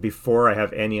design before I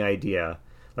have any idea,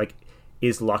 like,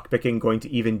 is lockpicking going to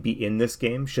even be in this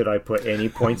game? Should I put any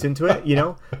points into it, you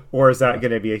know? Or is that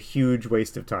going to be a huge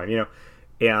waste of time, you know?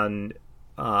 And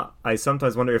I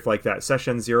sometimes wonder if like that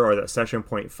session 0 or that session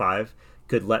 0.5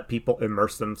 could let people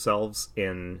immerse themselves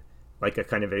in like a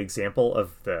kind of an example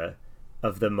of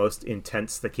the most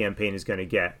intense the campaign is going to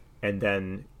get, and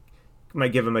then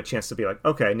might give them a chance to be like,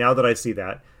 okay, now that I see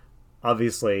that,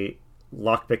 obviously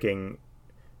lockpicking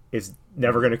is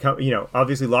never going to come, you know,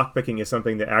 obviously lockpicking is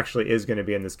something that actually is going to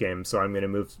be in this game, so I'm going to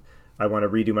move, I want to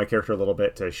redo my character a little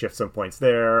bit to shift some points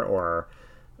there, or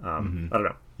I don't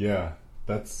know. Yeah,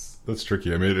 that's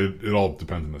tricky. I mean, it all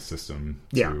depends on the system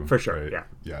too, yeah, for sure. right?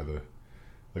 Yeah, the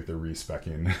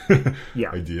respecking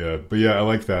yeah, idea. But yeah, I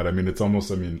like that. I mean, it's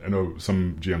almost, I mean, I know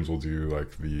some GMs will do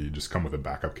like the just come with a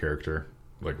backup character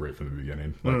like right from the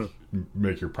beginning, like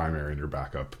make your primary and your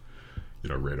backup, you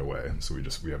know, right away. So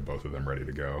we have both of them ready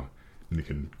to go, and you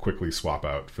can quickly swap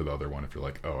out for the other one if you're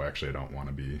like, oh, actually, I don't want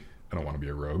to be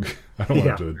a rogue. I don't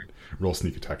want to roll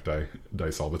sneak attack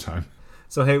dice all the time.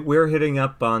 So hey, we're hitting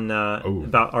up on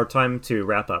about our time to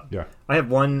wrap up. Yeah, I have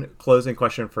one closing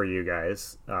question for you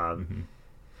guys, and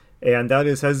that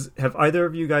is: have either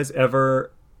of you guys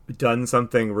ever done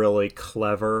something really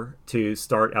clever to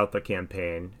start out the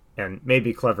campaign? And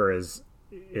maybe clever is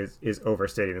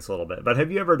overstating this a little bit, but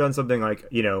have you ever done something like,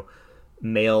 you know,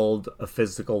 mailed a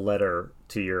physical letter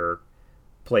to your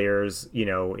players, you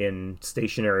know, in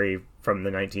stationery from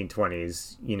the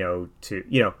 1920s, you know, to,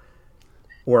 you know,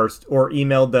 or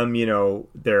emailed them, you know,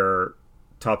 their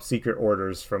top secret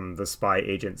orders from the spy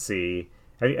agency?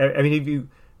 I mean, have you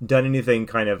done anything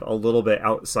kind of a little bit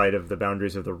outside of the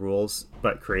boundaries of the rules,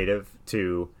 but creative,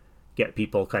 to get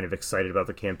people kind of excited about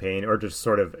the campaign, or just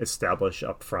sort of establish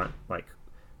up front like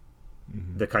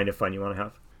the kind of fun you want to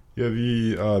have? Yeah,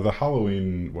 the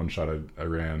Halloween one shot I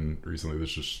ran recently,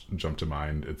 this just jumped to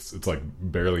mind. It's like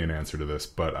barely an answer to this,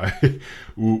 but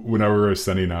whenever I was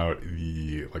sending out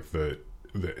the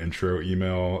intro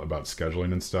email about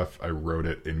scheduling and stuff, I wrote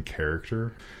it in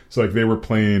character. So like they were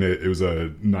playing it was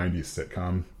a 90s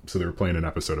sitcom, so they were playing an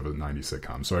episode of a 90s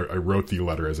sitcom. So I wrote the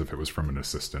letter as if it was from an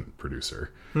assistant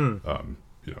producer.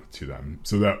 You know, to them.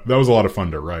 So that was a lot of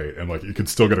fun to write, and like you could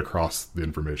still get across the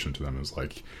information to them. It was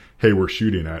like, hey, we're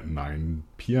shooting at 9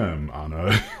 p.m. on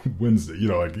a Wednesday, you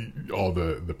know, like all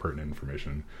the pertinent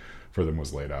information for them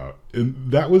was laid out.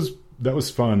 And that was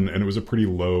fun, and it was a pretty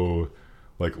low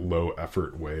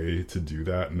effort way to do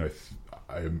that, and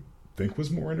I think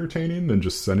was more entertaining than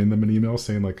just sending them an email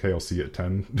saying like, hey, I'll see you at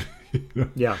 10. You know?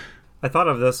 Yeah. I thought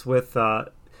of this with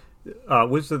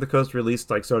Wizards of the Coast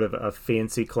released like sort of a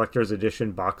fancy collector's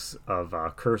edition box of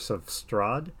Curse of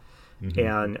Strahd,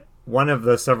 and one of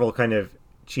the several kind of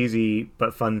cheesy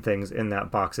but fun things in that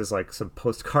box is like some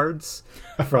postcards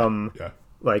from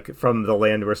from the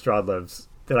land where Strahd lives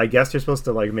that I guess you're supposed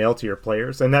to like mail to your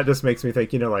players. And that just makes me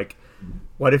think, you know, like,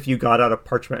 what if you got out a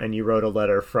parchment and you wrote a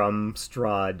letter from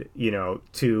Strahd, you know,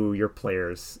 to your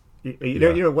players? You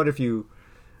know, what if you,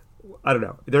 I don't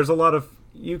know. There's a lot of,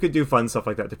 you could do fun stuff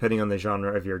like that depending on the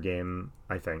genre of your game,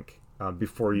 I think,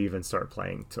 before you even start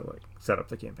playing to like set up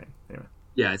the campaign. Anyway.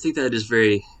 Yeah, I think that is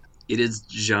it is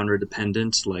genre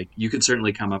dependent. Like you could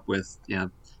certainly come up with, you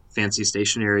know, fancy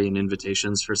stationery and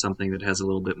invitations for something that has a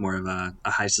little bit more of a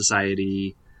high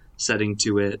society setting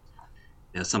to it.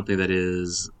 You know, something that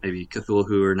is maybe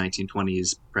Cthulhu or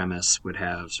 1920s premise would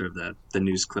have sort of the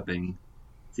news clipping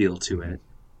feel to it.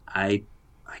 I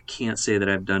can't say that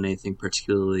I've done anything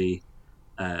particularly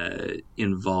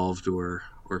involved or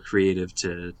creative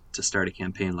to start a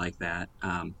campaign like that.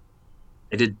 I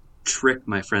did trick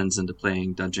my friends into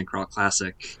playing Dungeon Crawl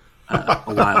Classic a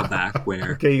while back.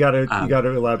 Where okay, you gotta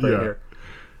elaborate here.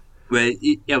 But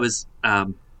it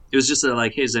was just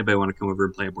like, hey, does anybody want to come over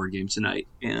and play a board game tonight?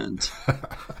 And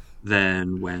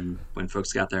then when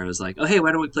folks got there, I was like, oh, hey,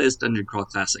 why don't we play this Dungeon Crawl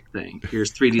Classic thing?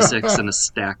 Here's 3d6 and a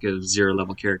stack of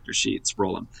 0-level character sheets.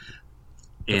 Roll them.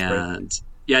 And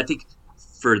yeah, I think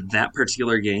for that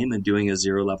particular game and doing a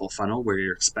 0-level funnel where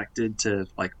you're expected to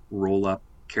like roll up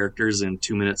characters in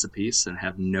 2 minutes apiece and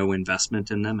have no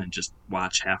investment in them and just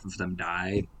watch half of them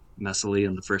die messily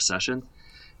in the first session,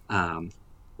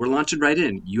 we're launching right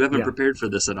in. You haven't prepared for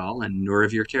this at all, and nor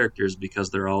have your characters, because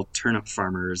they're all turnip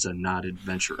farmers and not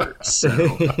adventurers. So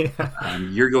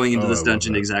you're going into this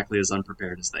dungeon exactly as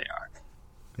unprepared as they are.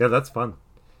 Yeah, that's fun.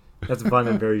 That's fun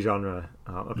and very genre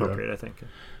appropriate, I think.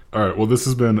 All right. Well, this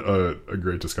has been a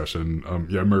great discussion.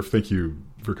 Murph, thank you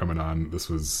for coming on. This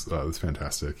was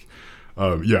fantastic.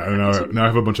 And now I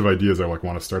have a bunch of ideas. I want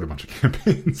to start a bunch of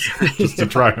campaigns just to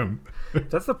try them.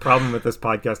 That's the problem with this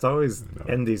podcast. I always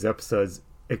end these episodes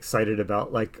excited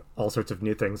about all sorts of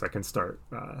new things I can start.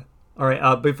 All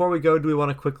right. Before we go, do we want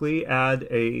to quickly add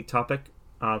a topic?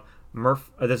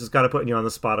 Murph, this is kind of putting you on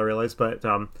the spot, I realize, but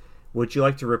would you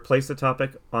like to replace the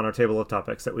topic on our table of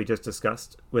topics that we just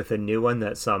discussed with a new one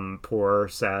that some poor,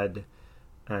 sad,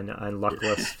 and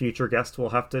luckless future guest will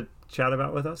have to chat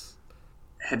about with us?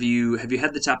 Have you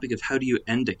had the topic of how do you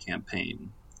end a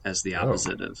campaign as the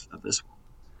opposite of this one?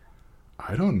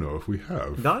 I don't know if we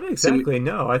have. Not exactly,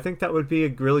 no. I think that would be a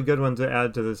really good one to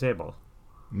add to the table.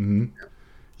 Mm-hmm.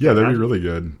 Yeah, that'd be really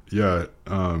good. Yeah.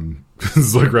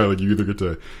 It's you either get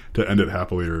to end it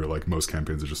happily or most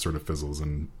campaigns it just sort of fizzles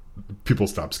and people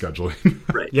stop scheduling.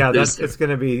 Right. Yeah, it's going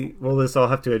to be, I'll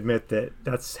have to admit that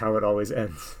that's how it always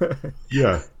ends.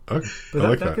 Yeah. Okay.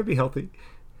 But that could be healthy.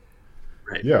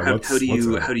 Right. Yeah.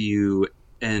 How do you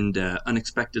end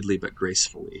unexpectedly but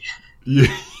gracefully?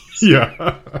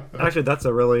 Yeah. Actually, that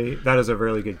is a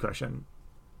really good question.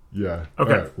 Yeah.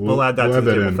 Okay. Right. We'll add that to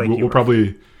the table. In. Thank you. We'll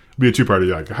probably be a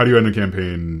two-party. How do you end a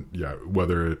campaign? Yeah,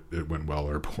 whether it went well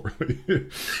or poorly, I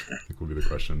think will be the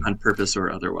question. On purpose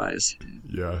or otherwise.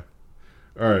 Yeah.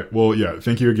 All right. Well, yeah.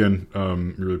 Thank you again.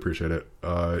 We really appreciate it.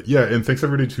 And thanks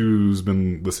everybody who's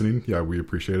been listening. Yeah, we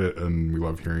appreciate it, and we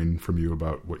love hearing from you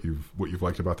about what you've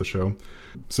liked about the show.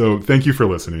 So thank you for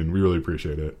listening. We really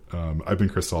appreciate it. I've been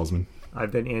Chris Salzman.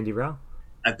 I've been Andy Rao.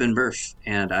 I've been Murph,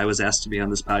 and I was asked to be on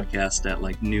this podcast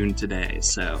at noon today.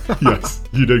 So yes,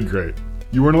 you did great.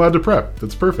 You weren't allowed to prep.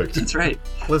 That's perfect. That's right.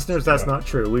 Listeners, that's not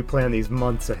true. We plan these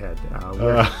months ahead.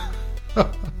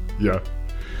 Yeah.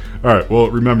 All right.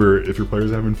 Well, remember, if your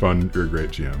players are having fun, you're a great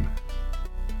GM.